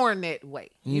born that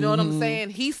way. You know what I'm saying?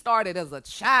 He started as a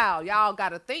child. Y'all got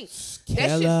to think.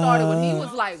 That shit started when he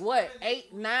was like, what,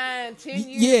 8, 9, 10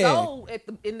 years old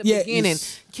in the beginning,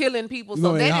 killing people.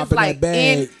 So that is like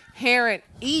inherent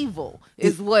evil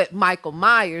is what Michael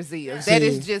Myers is. That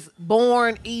is just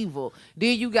born evil.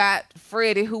 Then you got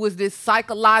Freddy, who is this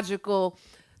psychological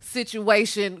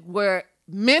situation where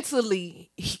mentally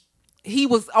he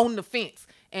was on the fence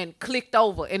and clicked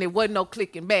over, and it wasn't no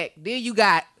clicking back. Then you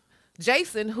got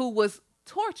Jason, who was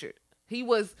tortured. He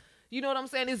was, you know what I'm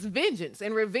saying? It's vengeance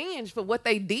and revenge for what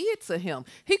they did to him.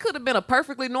 He could have been a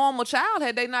perfectly normal child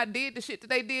had they not did the shit that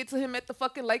they did to him at the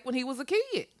fucking lake when he was a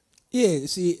kid. Yeah,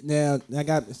 see, now,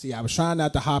 I was trying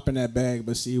not to hop in that bag,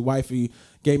 but see, wifey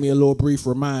gave me a little brief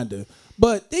reminder.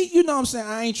 But, you know what I'm saying?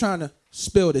 I ain't trying to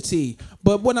spill the tea.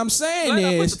 But what I'm saying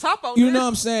is, you know what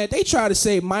I'm saying? They try to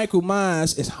say Michael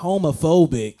Myers is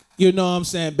homophobic. You know what I'm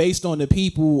saying? Based on the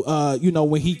people,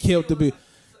 when he killed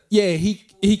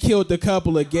he killed a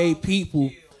couple of gay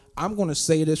people. I'm going to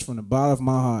say this from the bottom of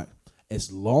my heart. As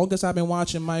long as I've been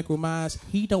watching Michael Myers,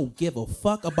 he don't give a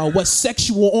fuck about what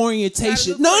sexual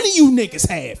orientation none of you niggas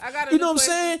have. You know what I'm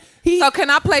saying? So can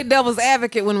I play devil's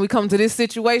advocate when we come to this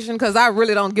situation? Because I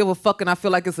really don't give a fuck, and I feel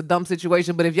like it's a dumb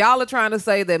situation. But if y'all are trying to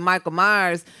say that Michael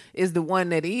Myers is the one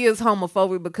that is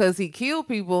homophobic because he killed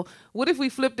people, what if we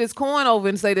flip this coin over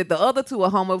and say that the other two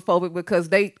are homophobic because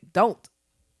they don't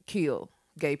kill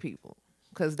gay people?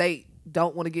 Because they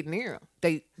don't want to get near him.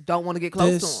 They don't want to get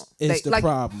close to him. This is the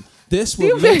problem.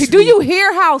 Do you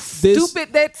hear how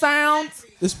stupid that sounds?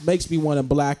 This makes me want to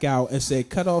black out and say,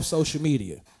 cut off social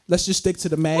media. Let's just stick to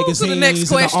the magazines and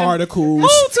the articles.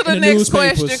 Move to the next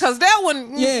question, because that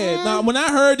one. Yeah, now when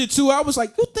I heard it too, I was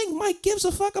like, you think Mike gives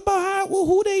a fuck about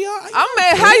who they are? I'm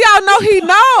mad. How y'all know he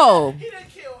know? He done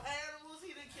killed animals.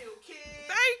 He done killed kids.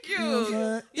 Thank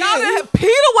you. Y'all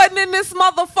Peter wasn't in this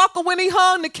motherfucker when he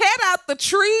hung the cat out the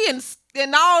tree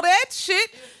and all that shit.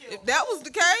 If that was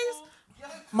the case.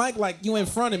 Mike, like, you in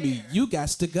front of me, you got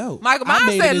to go. Michael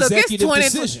Myers said, look, it's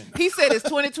 2020. He said it's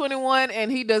 2021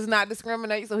 and he does not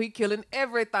discriminate, so he killing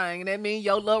everything. And that means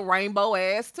your little rainbow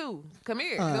ass too. Come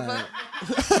here.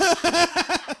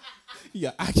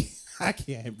 Yeah, I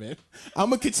can't, man. I'm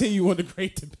going to continue on the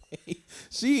great debate.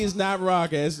 She is not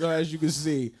rock, as you can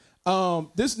see.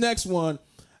 This next one,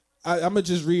 I'm going to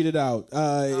just read it out.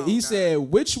 He said,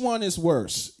 which one is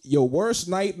worse, your worst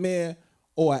nightmare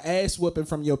or an ass whooping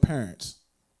from your parents?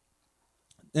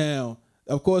 Now,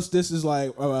 of course, this is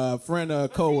like a friend or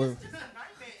coworker. Is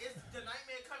the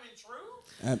nightmare coming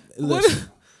true? Listen,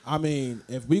 I mean,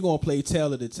 if we gonna play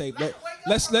Tale of the Tape,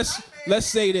 let's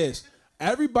say this.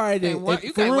 Everybody that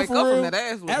you can't wake up from that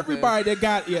ass. Everybody that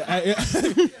got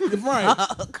right.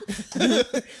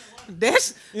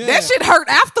 That shit hurt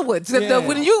afterwards. Yeah.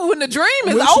 When the dream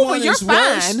is over, you're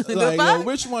fine. Like,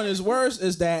 which one is worse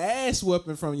is that ass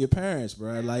whooping from your parents,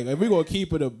 bro. Like, if we gonna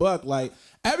keep it a buck, like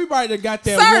everybody that got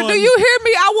that. Sir, one, do you hear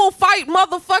me? I will fight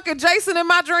motherfucking Jason in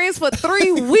my dreams for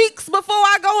 3 weeks before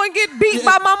I go and get beat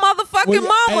by my motherfucking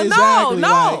mama. Exactly,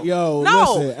 No. like, yo,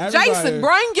 listen, Jason,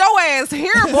 bring your ass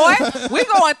here, boy. We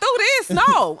going through this.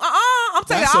 No, I'm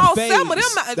taking all 7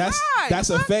 of them. That's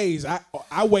a phase.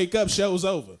 I wake up, show's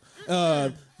over.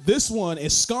 This one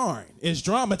is scarring. It's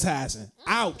dramatizing.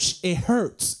 Ouch! It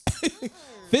hurts.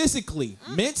 Physically,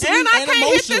 mentally, and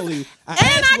emotionally. I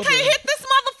can't hit this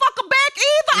motherfucker back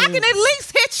either. I can at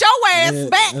least hit your ass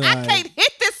back. I can't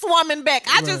hit this woman back.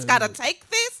 I just gotta take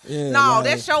this.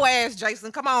 That's your ass,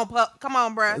 Jason. Come on, bro.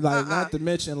 Like, not to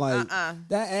mention, like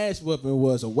that ass whooping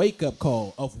was a wake up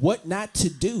call of what not to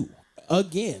do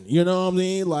again. You know what I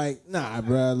mean? Like, nah,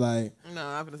 bro. Like, no,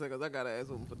 I'm gonna say because I got an ass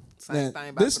whooping for the same thing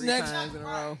about 3 times in a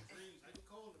row.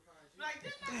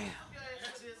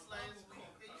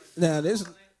 Now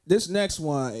this next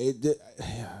one,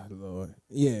 Lord,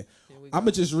 yeah, I'm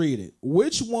gonna just read it.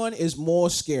 Which one is more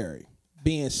scary?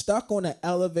 Being stuck on an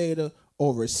elevator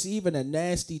or receiving a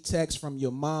nasty text from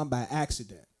your mom by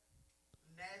accident?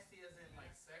 Nasty as in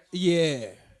like sexual?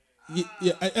 Yeah.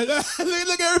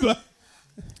 Look at everybody.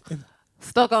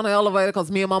 Stuck on the elevator because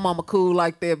me and my mama cool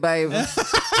like that, baby.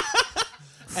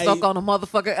 Stuck on the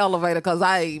motherfucking elevator because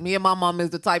me and my mom is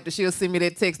the type that she'll send me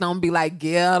that text and I'm gonna be like,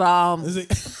 get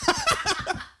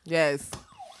Yes.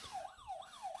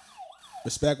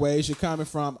 Respect where Asia coming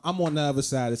from. I'm on the other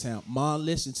side of town. Mom,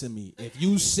 listen to me. If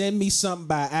you send me something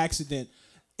by accident,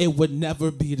 it would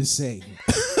never be the same.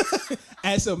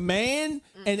 As a man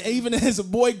and even as a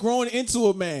boy growing into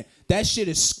a man, that shit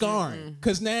is scarring.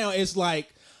 Because now it's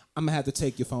like, I'm going to have to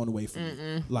take your phone away from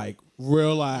you. Like,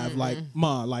 real life. Like,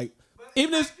 Mom, like,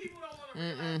 even if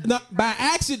by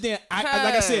accident, like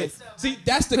I said, see,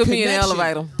 that's the connection. Me in the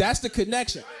elevator. That's the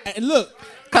connection. And look,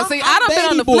 cause see, I done been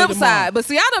on the flip side. But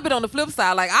see, I done been on the flip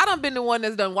side. Like, I done been the one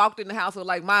that's done walked in the house with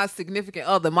like my significant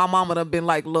other. My mama done been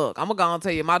like, look, I'm gonna go and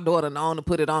tell you, my daughter known to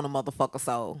put it on a motherfucker,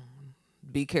 so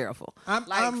be careful.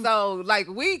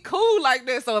 We cool like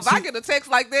this. So if I get a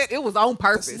text like that, it was on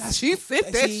purpose. She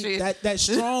sent that shit. That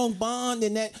strong bond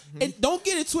and that. And don't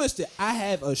get it twisted. I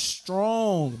have a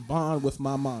strong bond with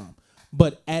my mom.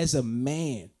 But as a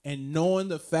man, and knowing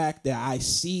the fact that I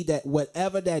see that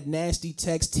whatever that nasty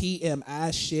text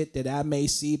TMI shit that I may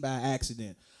see by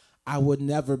accident, I would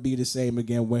never be the same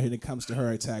again when it comes to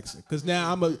her texting. Because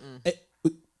now I'm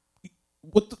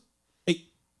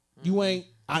you ain't.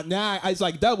 It's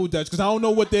like double dutch because I don't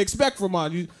know what they expect from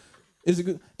mom. Is it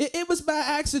good? It was by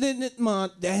accident, Mom.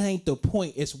 That ain't the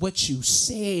point. It's what you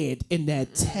said in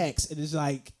that text. It is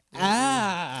like.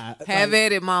 Have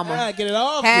at it, mama. Get it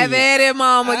off. Have at it,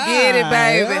 mama. Get it,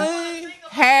 baby.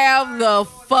 Have the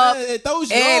fuck it throws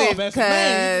you at off, it,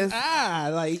 cause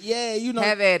have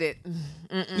at it.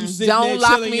 You don't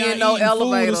lock me in no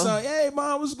elevator. Hey,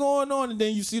 Mom, what's going on? And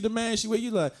then you see the man where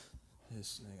you like,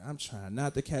 this nigga, I'm trying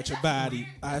not to catch a body.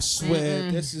 I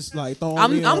swear, this is like throwing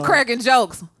me I'm on. cracking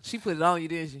jokes. She put it on you,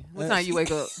 didn't she? What time you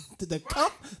wake up?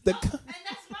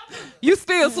 You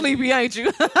still sleepy, ain't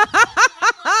you?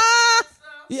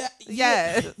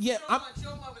 Yeah.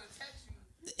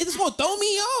 It's gonna throw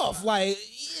me off, like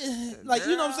you know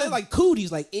what I'm saying, like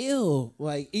cooties, like ew,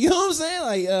 like you know what I'm saying,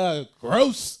 like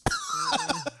gross.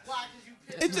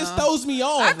 It just throws me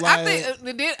off. I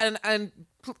think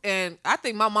and I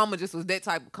think my mama just was that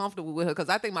type of comfortable with her because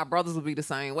I think my brothers would be the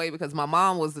same way because my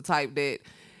mom was the type that,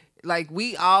 like,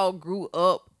 we all grew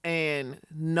up. And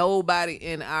nobody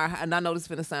in and I know this is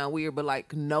finna sound weird, but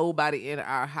like nobody in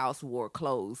our house wore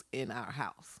clothes in our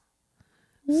house.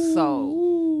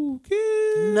 So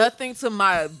nothing to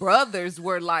my brothers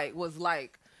was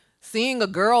like seeing a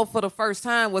girl for the first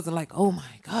time wasn't like, oh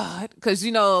my God. Cause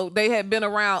you know, they had been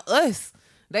around us.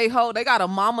 They got a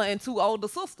mama and 2 older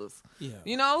sisters. Yeah.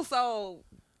 You know, so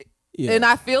and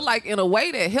I feel like in a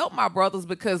way that helped my brothers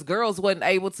because girls wasn't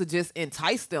able to just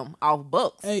entice them off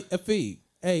books. Hey, Afid.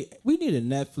 Hey, we need a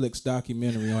Netflix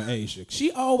documentary on Asia. She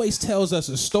always tells us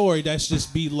a story that's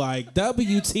just be like,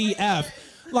 WTF.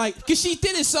 Like, because she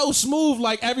did it so smooth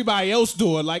like everybody else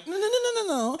do it. Like,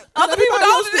 no. Other people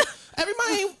don't.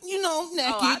 Everybody ain't,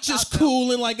 naked, just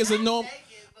cool and like it's a normal.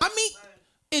 I mean,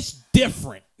 it's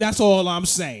different. That's all I'm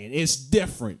saying. It's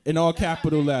different in all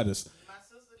capital letters. My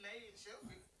sister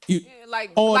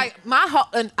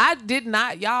And I did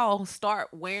not, y'all, start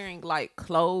wearing like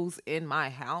clothes in my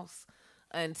house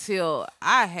until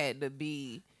I had to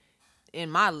be in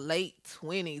my late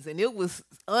 20s. And it was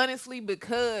honestly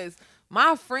because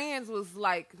my friends was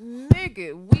like,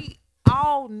 nigga, we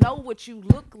all know what you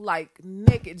look like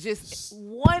naked. Just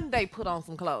one day put on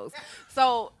some clothes.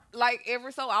 So like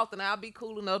every so often I'll be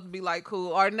cool enough to be like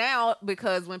cool. Or now,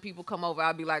 because when people come over,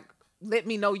 I'll be like, let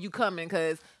me know you coming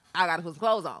because I got to put some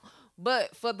clothes on.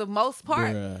 But for the most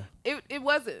part, it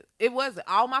wasn't. It wasn't.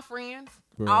 All my friends,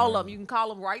 all of them, you can call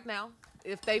them right now.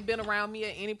 If they've been around me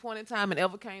at any point in time and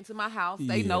ever came to my house,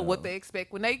 they know what they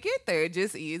expect when they get there. It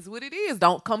just is what it is.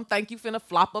 Don't come think you finna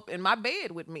flop up in my bed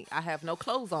with me. I have no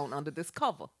clothes on under this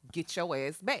cover. Get your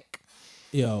ass back.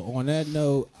 Yo, on that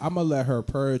note, I'm going to let her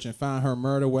purge and find her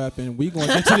murder weapon. We going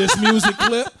to get to this music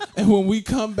clip, and when we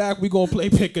come back, we going to play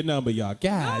Pick a Number, y'all.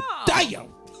 God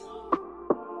damn.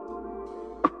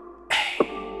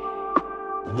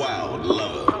 Wild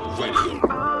Lover Radio.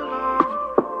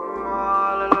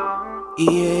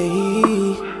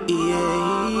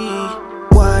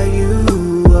 Why you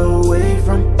away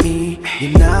from me?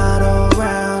 You're not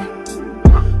around.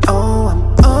 Oh, I'm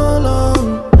all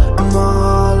alone. I'm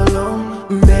all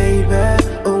alone, baby.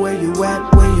 Where you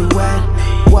at? Where you at?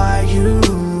 Why you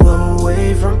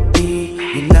away from me?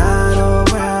 You're not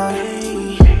around.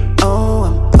 Oh,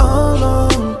 I'm all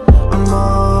alone. I'm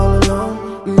all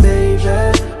alone, baby.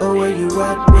 Where you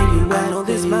at? Where you at? I know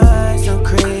this might sound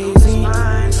crazy,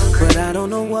 but I don't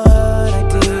know what I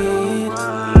did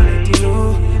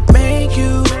to make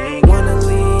you wanna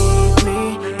leave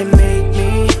me and make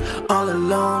me all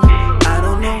alone. I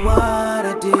don't know what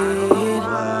I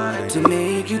did to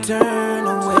make you turn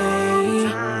away,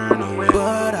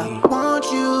 but I want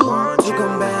you to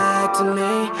come back to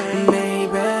me,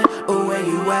 maybe. Oh, where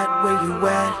you at? Where you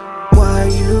at? Why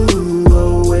you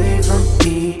away from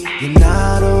me? You're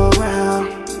not around.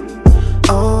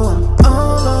 Oh, I'm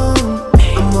all alone.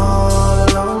 I'm all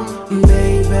alone,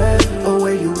 baby. Oh,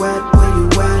 where you at? Where you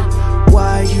at?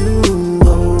 Why you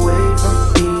away from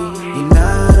me? You're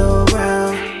not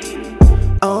around.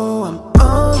 Oh, I'm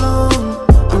all alone.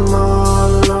 I'm all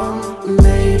alone,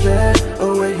 baby. Oh,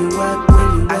 where you at? Where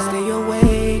you at? I stay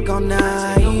awake all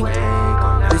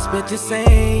night. This bitch just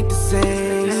ain't the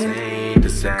same.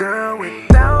 Girl,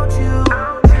 without you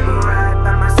right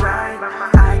by my side,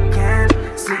 I can't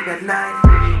sleep at night.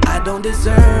 I don't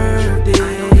deserve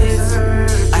this.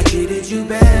 I treated you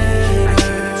better.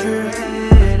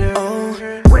 Oh,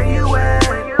 where you at?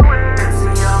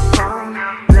 Answer your phone.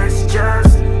 Let's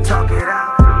just talk it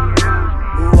out.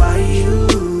 Why you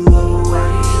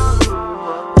away?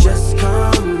 Just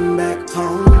come back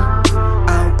home.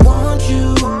 I want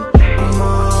you. I'm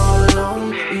all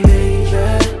alone, baby.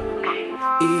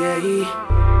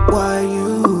 Why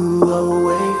you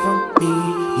away from me?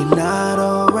 You're not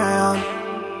around.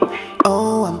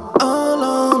 Oh, I'm all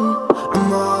alone.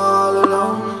 I'm all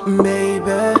alone,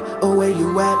 baby. Oh, where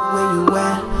you at? Where you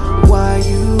at? Why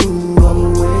you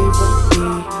away from me?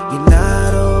 You're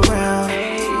not around.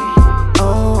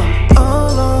 Oh, I'm all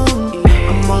alone.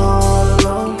 I'm all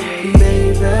alone,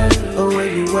 baby. Oh, where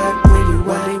you at? Where you at?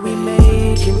 Why we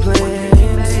making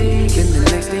plans? Then the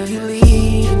next day you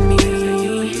leave me.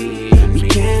 We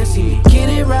can't seem to get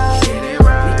it right. We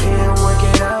can't work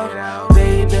it out,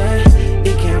 baby.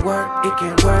 It can't work. It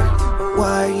can't work.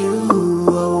 Why you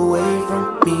away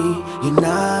from me? You're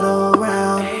not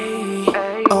around.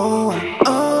 Oh, I'm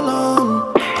all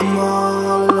alone. I'm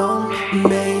all alone,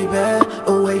 baby.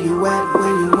 Oh, where you at?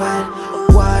 Where you at?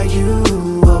 Why you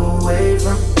away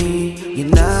from me? You're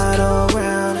not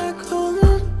around.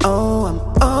 Oh, I'm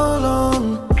all alone.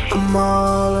 I'm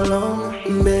all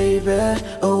alone, baby.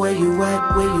 Oh, where you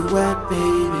at? Where you at,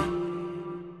 baby?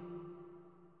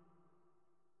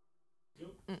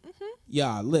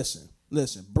 Y'all, listen.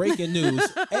 Breaking news.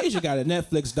 Asia got a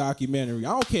Netflix documentary. I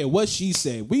don't care what she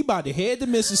say. We about to head to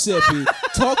Mississippi,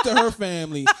 talk to her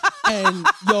family, and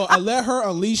I let her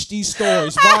unleash these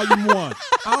stories. Volume 1.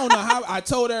 I don't know how. I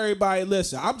told everybody,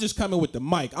 listen, I'm just coming with the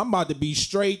mic. I'm about to be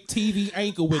straight TV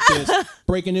anchor with this.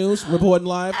 Breaking news, reporting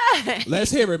live.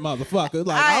 Let's hear it, motherfucker.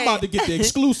 Like, I'm about to get the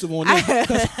exclusive on this.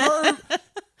 Because her...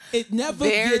 It never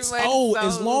gets old.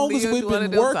 As long as we've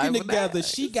been working together,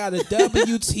 she got a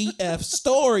WTF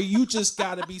story. You just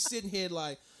got to be sitting here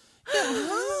like,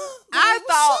 I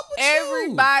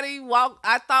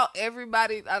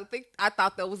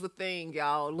thought that was a thing,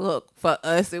 y'all. Look, for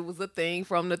us, it was a thing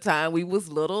from the time we was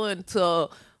little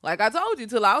until like I told you,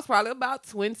 till I was probably about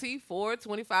 24,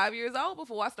 25 years old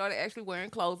before I started actually wearing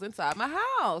clothes inside my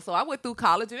house. So I went through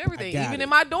college and everything, even in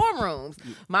my dorm rooms.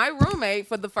 My roommate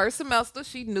for the first semester,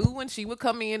 she knew when she would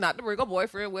come in, not to bring a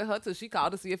boyfriend with her, till she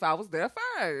called to see if I was there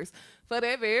first. For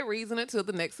that very reason, until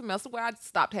the next semester where I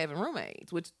stopped having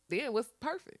roommates, which then was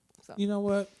perfect. So. You know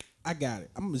what? I got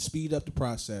it. I'm going to speed up the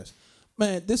process.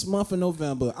 Man, this month of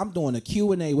November, I'm doing a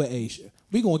Q&A with Asia.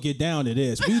 We going to get down to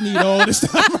this. We need all this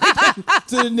stuff right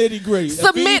to the nitty gritty.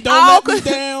 Submit don't all let me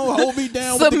down, hold me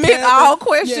down submit with the camera. all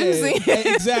questions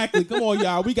in. Exactly. Come on,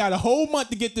 y'all. We got a whole month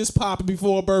to get this popping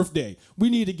before a birthday. We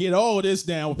need to get all this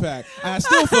down packed. I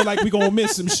still feel like we going to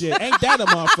miss some shit. Ain't that a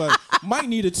motherfucker? Might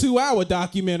need a 2-hour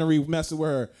documentary messing with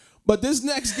her. But this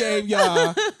next game,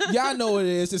 y'all know what it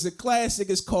is. It's a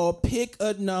classic. It's called Pick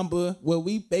a Number, where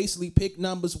we basically pick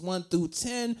numbers 1 through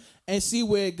 10 and see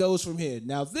where it goes from here.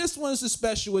 Now, this one's a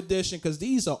special edition because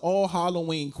these are all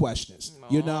Halloween questions.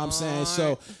 You know what I'm saying?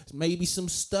 So maybe some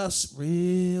stuff's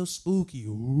real spooky.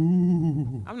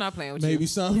 Ooh. I'm not playing with maybe you.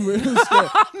 something real scary.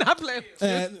 I'm not playing with you.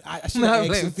 And I should have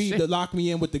asked Sophie to lock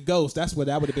me in with the ghost. That would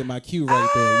have been my cue right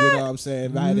there. You know what I'm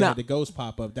saying? If I had the ghost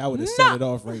pop up, that would have set it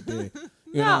off right there.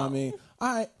 You know what I mean?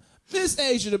 All right. Miss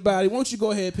Asia the Body, won't you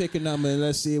go ahead and pick a number and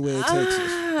let's see where it takes us.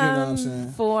 You know what I'm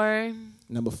saying? 4.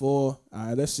 Number 4. All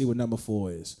right, let's see what number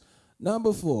 4 is.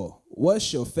 Number 4.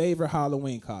 What's your favorite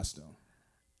Halloween costume?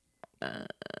 Why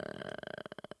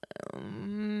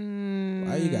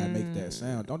you gotta make that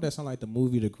sound? Don't that sound like the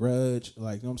movie The Grudge?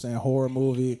 Like, you know what I'm saying? Horror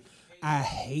movie. I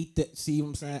hate that. See what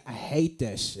I'm saying? I hate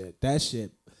that shit. That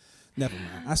shit. Never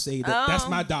mind. I say that. That's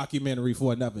my documentary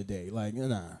for another day. Like,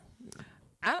 nah.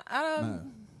 I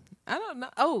don't know.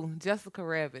 Oh, Jessica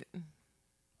Rabbit.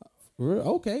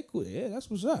 Okay, cool. Yeah,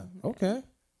 that's what's up. Okay.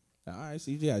 All right,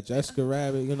 see, yeah, Jessica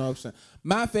Rabbit, you know what I'm saying?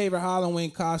 My favorite Halloween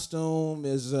costume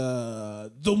is the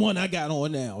one I got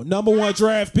on now. Number 1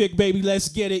 draft pick, baby. Let's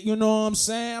get it. You know what I'm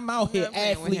saying? I'm out here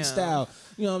athlete style.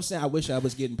 You know what I'm saying? I wish I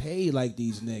was getting paid like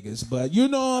these niggas. But you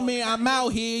know what I mean? I'm out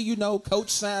here. You know,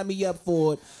 coach signed me up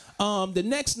for it. The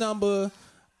next number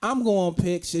I'm going to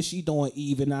pick, since she doing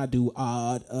even, I do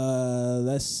odd.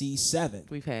 Let's see, 7.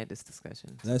 We've had this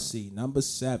discussion. Let's see, number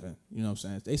 7. You know what I'm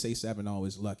saying? They say 7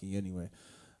 always lucky anyway.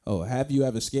 Oh, have you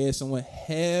ever scared someone?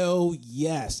 Hell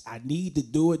yes. I need to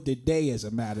do it today, as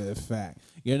a matter of fact.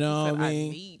 You know what I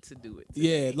mean? I need to do it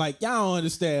today. Yeah, like, y'all don't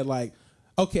understand. Like,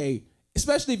 okay,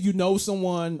 especially if you know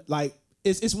someone, like,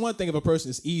 it's one thing if a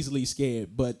person is easily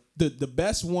scared, but the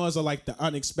best ones are like the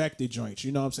unexpected joints.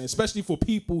 You know what I'm saying? Especially for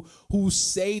people who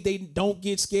say they don't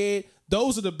get scared.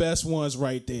 Those are the best ones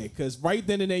right there. Because right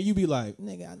then and there, you be like,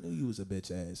 nigga, I knew you was a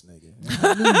bitch ass nigga.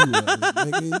 I knew you was.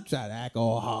 Nigga, you try to act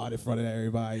all hard in front of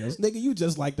everybody else. Nigga, you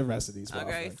just like the rest of these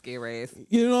Okay, scary ass.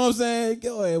 You know what I'm saying?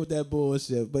 Go ahead with that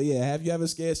bullshit. But yeah, have you ever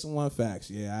scared someone? Facts.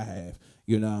 Yeah, I have.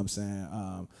 You know what I'm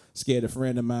saying? Scared a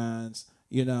friend of mine's.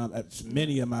 You know,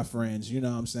 many of my friends, you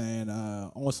know what I'm saying,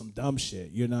 on some dumb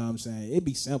shit. You know what I'm saying? It'd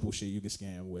be simple shit you can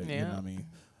scam with. Yeah. You know what I mean?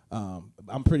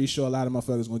 I'm pretty sure a lot of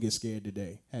motherfuckers gonna get scared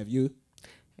today. Have you?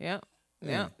 Yeah.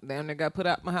 Damn, they got put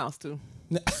out my house too.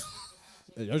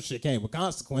 Your shit came with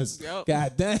consequences. Yep.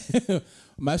 God damn.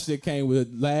 My shit came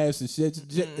with laughs and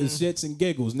shits and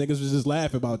giggles. Niggas was just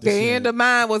laughing about this shit. The end of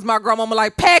mine was my grandmama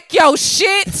like, pack your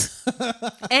shit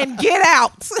and get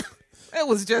out. It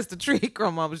was just a trick.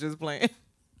 Grandma was just playing.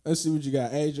 Let's see what you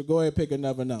got. Asia, go ahead and pick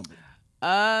another number.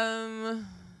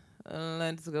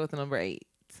 Let's go with number 8.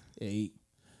 8.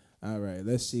 All right,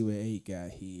 let's see what 8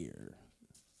 got here.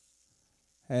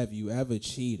 Have you ever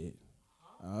cheated?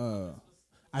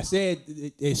 I said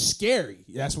it's scary.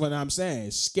 That's what I'm saying.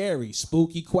 It's scary,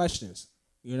 spooky questions.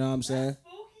 You know what I'm saying?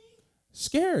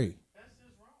 Scary. That's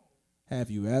just wrong.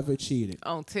 Have you ever cheated?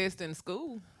 On test in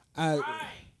school.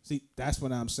 See, that's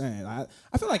what I'm saying. I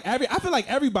feel like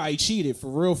everybody cheated for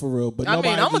real. But I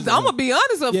mean, I'm gonna be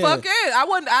honest. Fuck it. I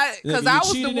wasn't. Because I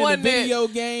was the one in the video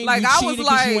game. Like, you I cheated was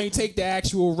like, you ain't take the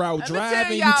actual route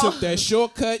driving. You y'all, took that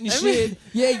shortcut and shit.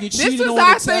 Yeah, you cheated this on was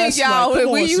our the thing, test. y'all. Like,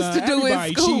 we used son, to do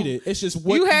in school. Cheated. It's just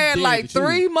what you had did like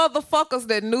 3 cheated. motherfuckers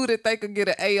that knew that they could get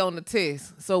an A on the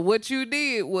test. So what you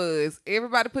did was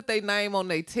everybody put their name on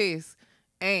their test,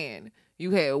 and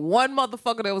you had one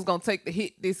motherfucker that was gonna take the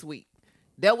hit this week.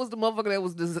 That was the motherfucker that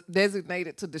was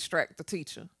designated to distract the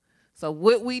teacher. So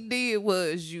what we did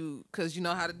was because you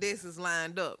know how the desk is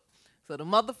lined up. So the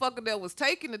motherfucker that was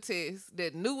taking the test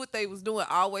that knew what they was doing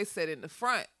always sat in the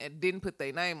front and didn't put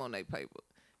their name on their paper.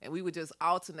 And we would just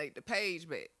alternate the page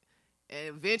back. And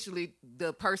eventually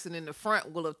the person in the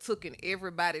front will have taken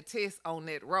everybody's test on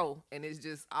that row. And it's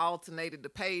just alternated the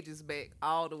pages back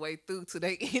all the way through till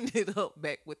they ended up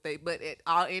back with but at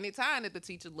any time that the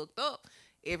teacher looked up,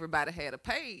 everybody had a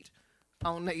page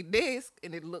on their desk,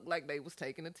 and it looked like they was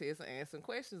taking a test and answering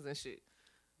questions and shit.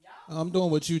 I'm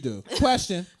doing what you do.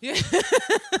 Question. Yeah.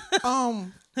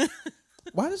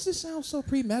 Why does this sound so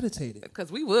premeditated?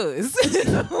 Because we was. I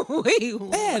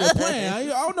had a plan. I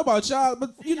don't know about y'all,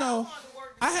 but you know,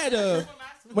 I had a.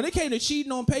 When it came to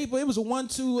cheating on paper, it was a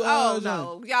 1-2.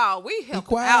 No, y'all, we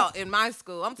helped out in my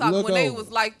school. I'm talking when they was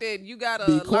like that. You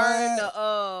gotta learn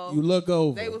the. You look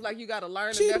over. They was like you gotta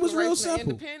learn the Cheating was real Declaration of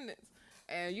simple. Independence,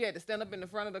 and you had to stand up in the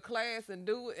front of the class and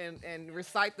do it and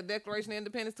recite the Declaration of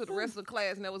Independence to the rest of the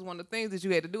class. And that was one of the things that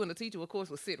you had to do. And the teacher, of course,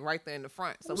 was sitting right there in the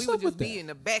front. So we would just be in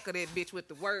the back of that bitch with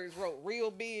the words wrote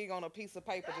real big on a piece of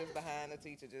paper just behind the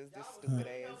teacher. Just this stupid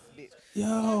ass bitch.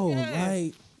 Yo,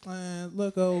 like, man,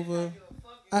 look over.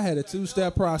 I had a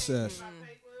 2-step process.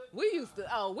 We used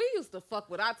to fuck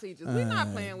with our teachers. We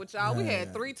not playing with y'all. We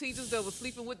had 3 teachers that was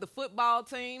sleeping with the football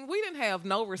team. We didn't have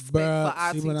no respect for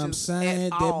our teachers. See what I'm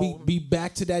saying? At all. Be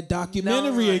back to that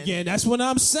documentary again. That's what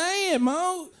I'm saying,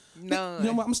 Mo. None. You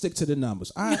know what? I'm gonna stick to the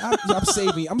numbers.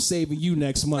 I'm saving you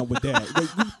next month with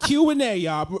that. Q&A,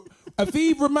 y'all.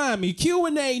 Aviv, remind me,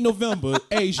 Q&A November,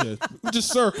 Asia.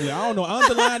 Just circle it. I don't know.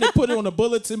 Underline it, put it on a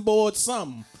bulletin board,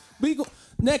 something.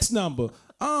 Next number.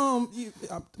 I'm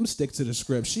gonna stick to the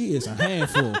script. She is a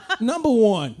handful. Number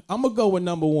 1. I'm gonna go with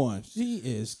number 1. She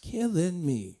is killing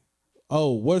me.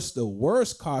 Oh, what's the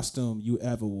worst costume you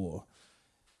ever wore?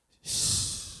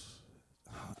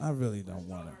 I really don't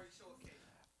want to.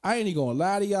 I ain't even gonna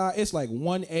lie to y'all. It's like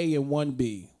 1A and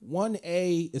 1B.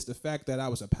 1A is the fact that I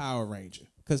was a Power Ranger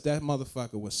because that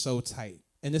motherfucker was so tight.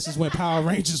 And this is when Power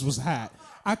Rangers was hot.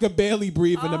 I could barely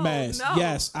breathe in the mask. No.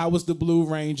 Yes, I was the Blue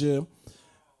Ranger.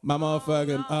 My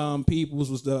motherfucking Peoples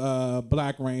was the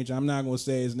Black Ranger. I'm not going to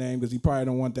say his name because he probably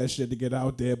don't want that shit to get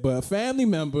out there. But a family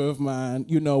member of mine,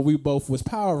 you know, we both was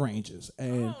Power Rangers.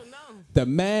 And the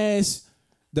mask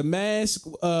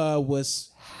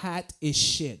was hot as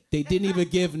shit. They didn't even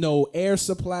give no air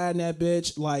supply in that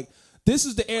bitch. Like, this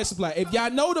is the air supply. If y'all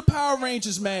know the Power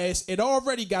Rangers mask, it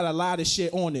already got a lot of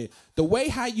shit on it. The way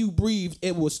how you breathed,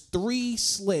 it was 3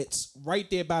 slits right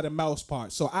there by the mouth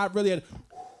part. So I really had...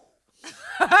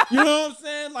 You know what I'm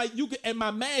saying? Like you could, and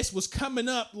my mask was coming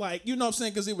up, like, you know what I'm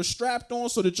saying, because it was strapped on,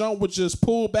 so the jump would just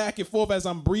pull back and forth as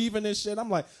I'm breathing and shit.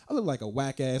 I'm like, I look like a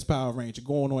whack ass Power Ranger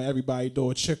going on everybody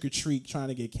door trick or treat trying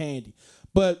to get candy.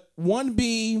 But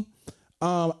 1B,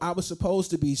 I was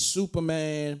supposed to be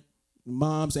Superman.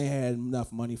 Moms ain't had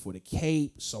enough money for the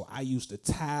cape, so I used a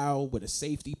towel with a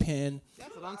safety pin.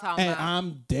 That's what I'm talking and about.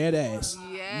 I'm dead ass.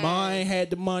 Yes. Mine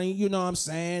had the money, you know what I'm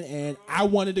saying? And I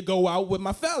wanted to go out with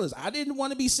my fellas. I didn't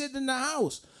want to be sitting in the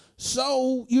house.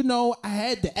 So, you know, I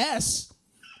had the S,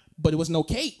 but it was no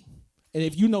cape. And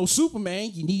if you know Superman,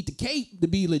 you need the cape to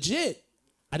be legit.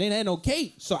 I didn't have no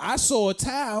cape. So I saw a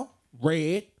towel,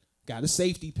 red, got a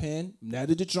safety pin,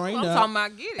 netted the joint up. I'm talking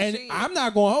about get it. And shit. I'm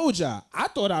not going to hold y'all. I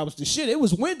thought I was the shit. It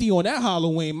was windy on that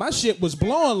Halloween. My shit was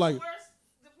blowing like...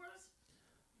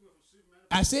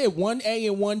 I said 1A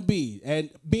and 1B. And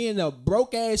being a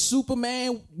broke-ass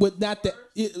Superman with not the...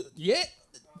 yeah.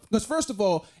 Because first of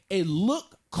all, it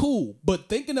looked cool. But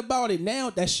thinking about it now,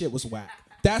 that shit was whack.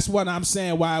 That's what I'm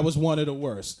saying why I was one of the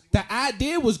worst. The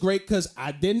idea was great because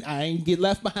I ain't get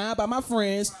left behind by my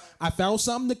friends. I found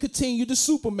something to continue the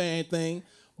Superman thing.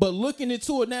 But looking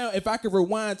into it now, if I could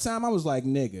rewind time, I was like,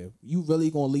 nigga, you really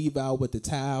gonna leave out with the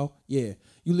towel? Yeah.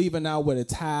 You leaving out with a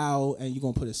towel and you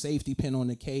gonna put a safety pin on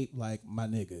the cape? Like, my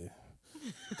nigga.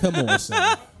 Come on,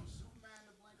 son.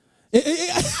 You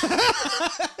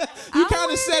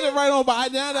kind of said it right on,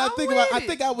 but now that I think about it, I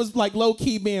think I was like low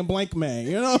key being blank man,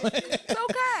 you know? It's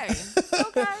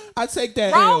okay. I take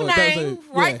that wrong L. name,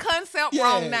 Yeah. right concept,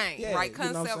 wrong name. Yeah, Right you know what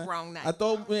I'm concept, saying? wrong name. I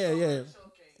thought,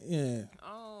 yeah.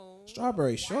 Oh.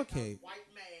 Strawberry shortcake. White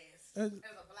mask as a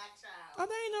black child. Oh,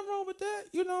 there ain't nothing wrong with that.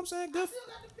 You know what I'm saying? Good. Still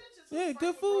got the pictures. Yeah,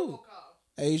 good food.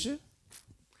 Asia.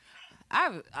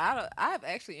 I've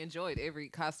actually enjoyed every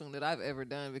costume that I've ever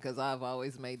done because I've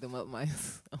always made them up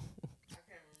myself.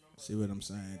 See what I'm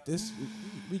saying? This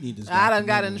we need this. I done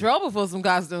got in trouble for some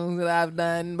costumes that I've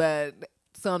done, but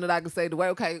some that I could say the way.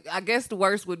 Okay, I guess the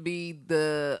worst would be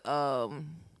the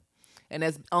and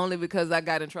that's only because I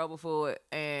got in trouble for it,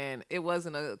 and it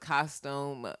wasn't a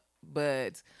costume,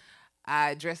 but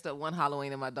I dressed up one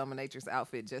Halloween in my dominatrix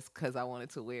outfit just because I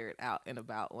wanted to wear it out and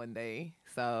about one day.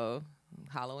 So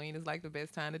Halloween is like the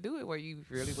best time to do it, where you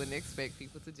really wouldn't expect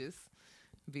people to just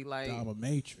be like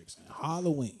dominatrix and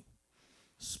Halloween.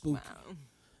 Spooky. Wow.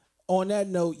 On that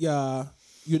note, y'all,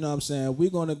 you know what I'm saying?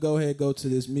 We're going to go ahead and go to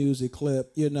this music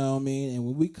clip, you know what I mean? And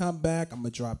when we come back, I'm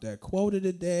going to drop that quote of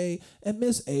the day, and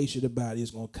Miss Asia the Body is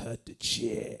going to cut the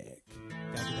check.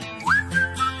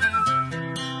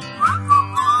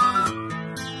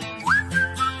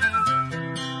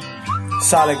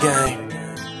 Solid gang.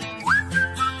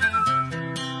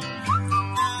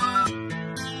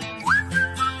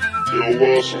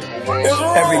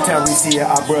 Every time we see it,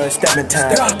 our bruh stepping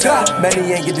time. Man,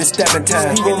 he ain't get the stepping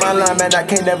time. He on my line, man, I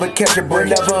can't never catch a break.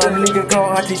 Whenever a nigga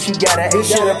call auntie, she got an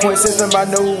H. Shit, a point system, I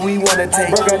know who we wanna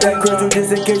take. Burger that crystal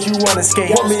just in case you wanna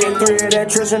skate. Want me in 3 of that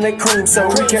Trish and the cream, so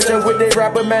we catch up with they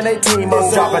rapper, man, they team up.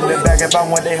 Dropping the back if I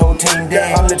want they whole team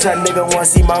dead. I'm the type nigga wanna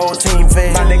see my whole team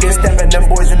fade. My niggas stepping,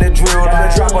 them boys in the drill line.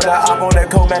 Drop on the op on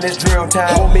that cold, man, it's drill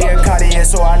time. Want me a Cartier,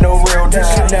 so I know real time.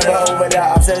 Shit never over the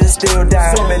ops, that is still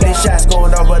down. So many shots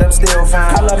going on, but I'm still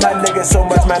fine. I love my niggas so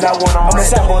much, man, I want them. I'ma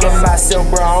step on them myself,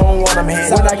 bro, I don't want them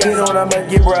hit. When I get on, I'ma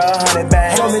give bro 100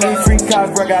 bags. So many free cops,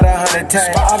 bro, got 100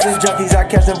 tags. My office junkies, I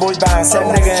catch them boys behind. Said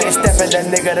nigga ain't stepping, that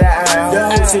nigga that I am. The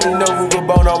whole city know Regal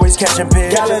Bone always catching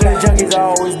pigs. Y'all of the junkies, I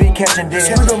always be catching dicks.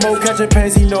 Regal Bone catching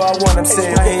pains, he know I want them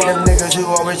sick. I hate them niggas who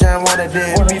always trying wanna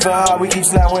dip. We beefing hard, we keep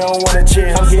slap, we don't wanna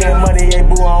chill. I'm getting money, ain't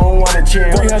boo, I don't wanna chill.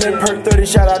 300 per 30,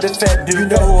 shout out to Fat Dude. You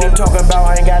know who I'm talking about,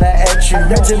 I ain't gotta at you.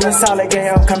 Mention the solid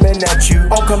gang, I'm coming at you.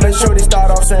 I'm coming shorty,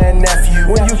 start off saying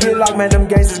nephew. When you get locked, man, them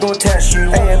gangsters gon' test you.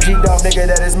 AMG dog, nigga,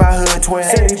 that is my hood twin.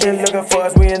 Said he been looking for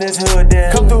us, we in this hood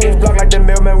then. Come through his block like the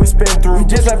mailman we spin through.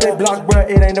 Just like they block, bruh,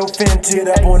 it ain't no fin to. Get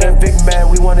up on that big man,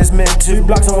 we want his men to.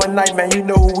 Blocks on one night, man, you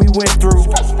know who we went through.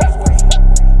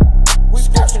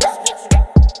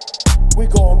 We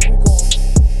gon'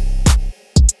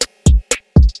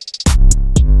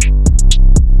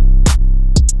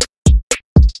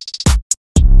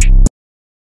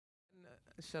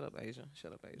 Shut up, Asia.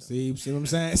 Shut up, Asia. See what I'm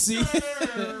saying? See?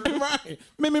 Right.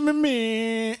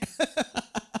 Me.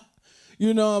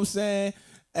 You know what I'm saying?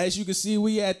 As you can see,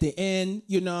 we at the end.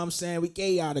 You know what I'm saying? We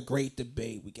gave y'all a great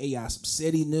debate. We gave y'all some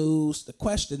city news. The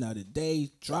question of the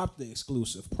day, dropped the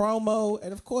exclusive promo.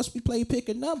 And, of course, we play Pick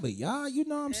a Number, y'all. You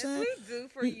know what I'm saying? We do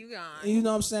for you guys. You know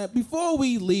what I'm saying? Before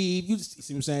we leave, you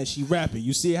see what I'm saying? She rapping.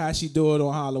 You see how she do it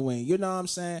on Halloween. You know what I'm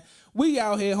saying? We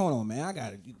out here, hold on, man. I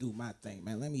got to do my thing,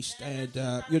 man. Let me stand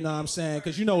up. You know what I'm saying?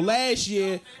 Because, you know, last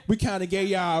year, we kind of gave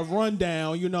y'all a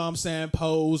rundown, you know what I'm saying,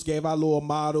 pose, gave our little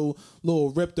model, little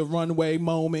rip the runway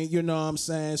moment, you know what I'm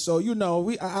saying? So, you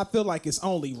know, I feel like it's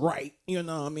only right, you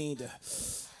know what I mean, to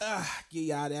give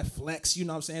y'all that flex, you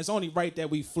know what I'm saying? It's only right that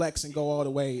we flex and go all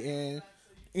the way. And,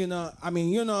 you know, I mean,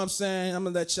 you know what I'm saying? I'm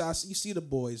going to let y'all see. You see the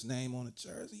boy's name on the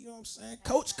jersey, you know what I'm saying?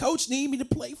 Coach need me to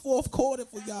play fourth quarter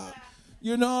for y'all.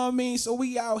 You know what I mean? So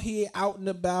we out here, out and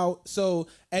about. So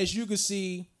as you can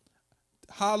see,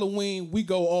 Halloween, we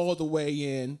go all the way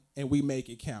in and we make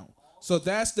it count. So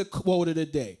that's the quote of the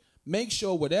day. Make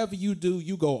sure whatever you do,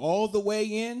 you go all the way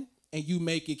in and you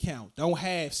make it count. Don't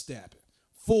half step it.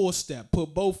 Full step.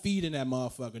 Put both feet in that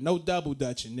motherfucker. No double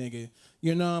dutching, nigga.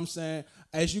 You know what I'm saying?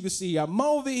 As you can see, I'm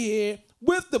over here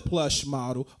with the plush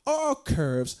model. All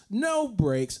curves, no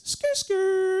breaks.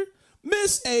 Skirt.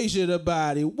 Miss Asia the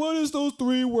body. What is those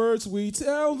 3 words we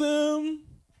tell them?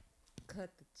 Cut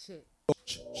the chick.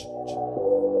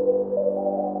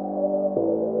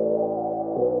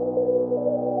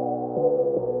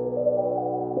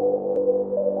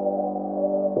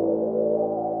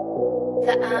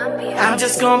 I'm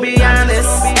just gonna be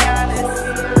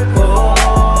honest.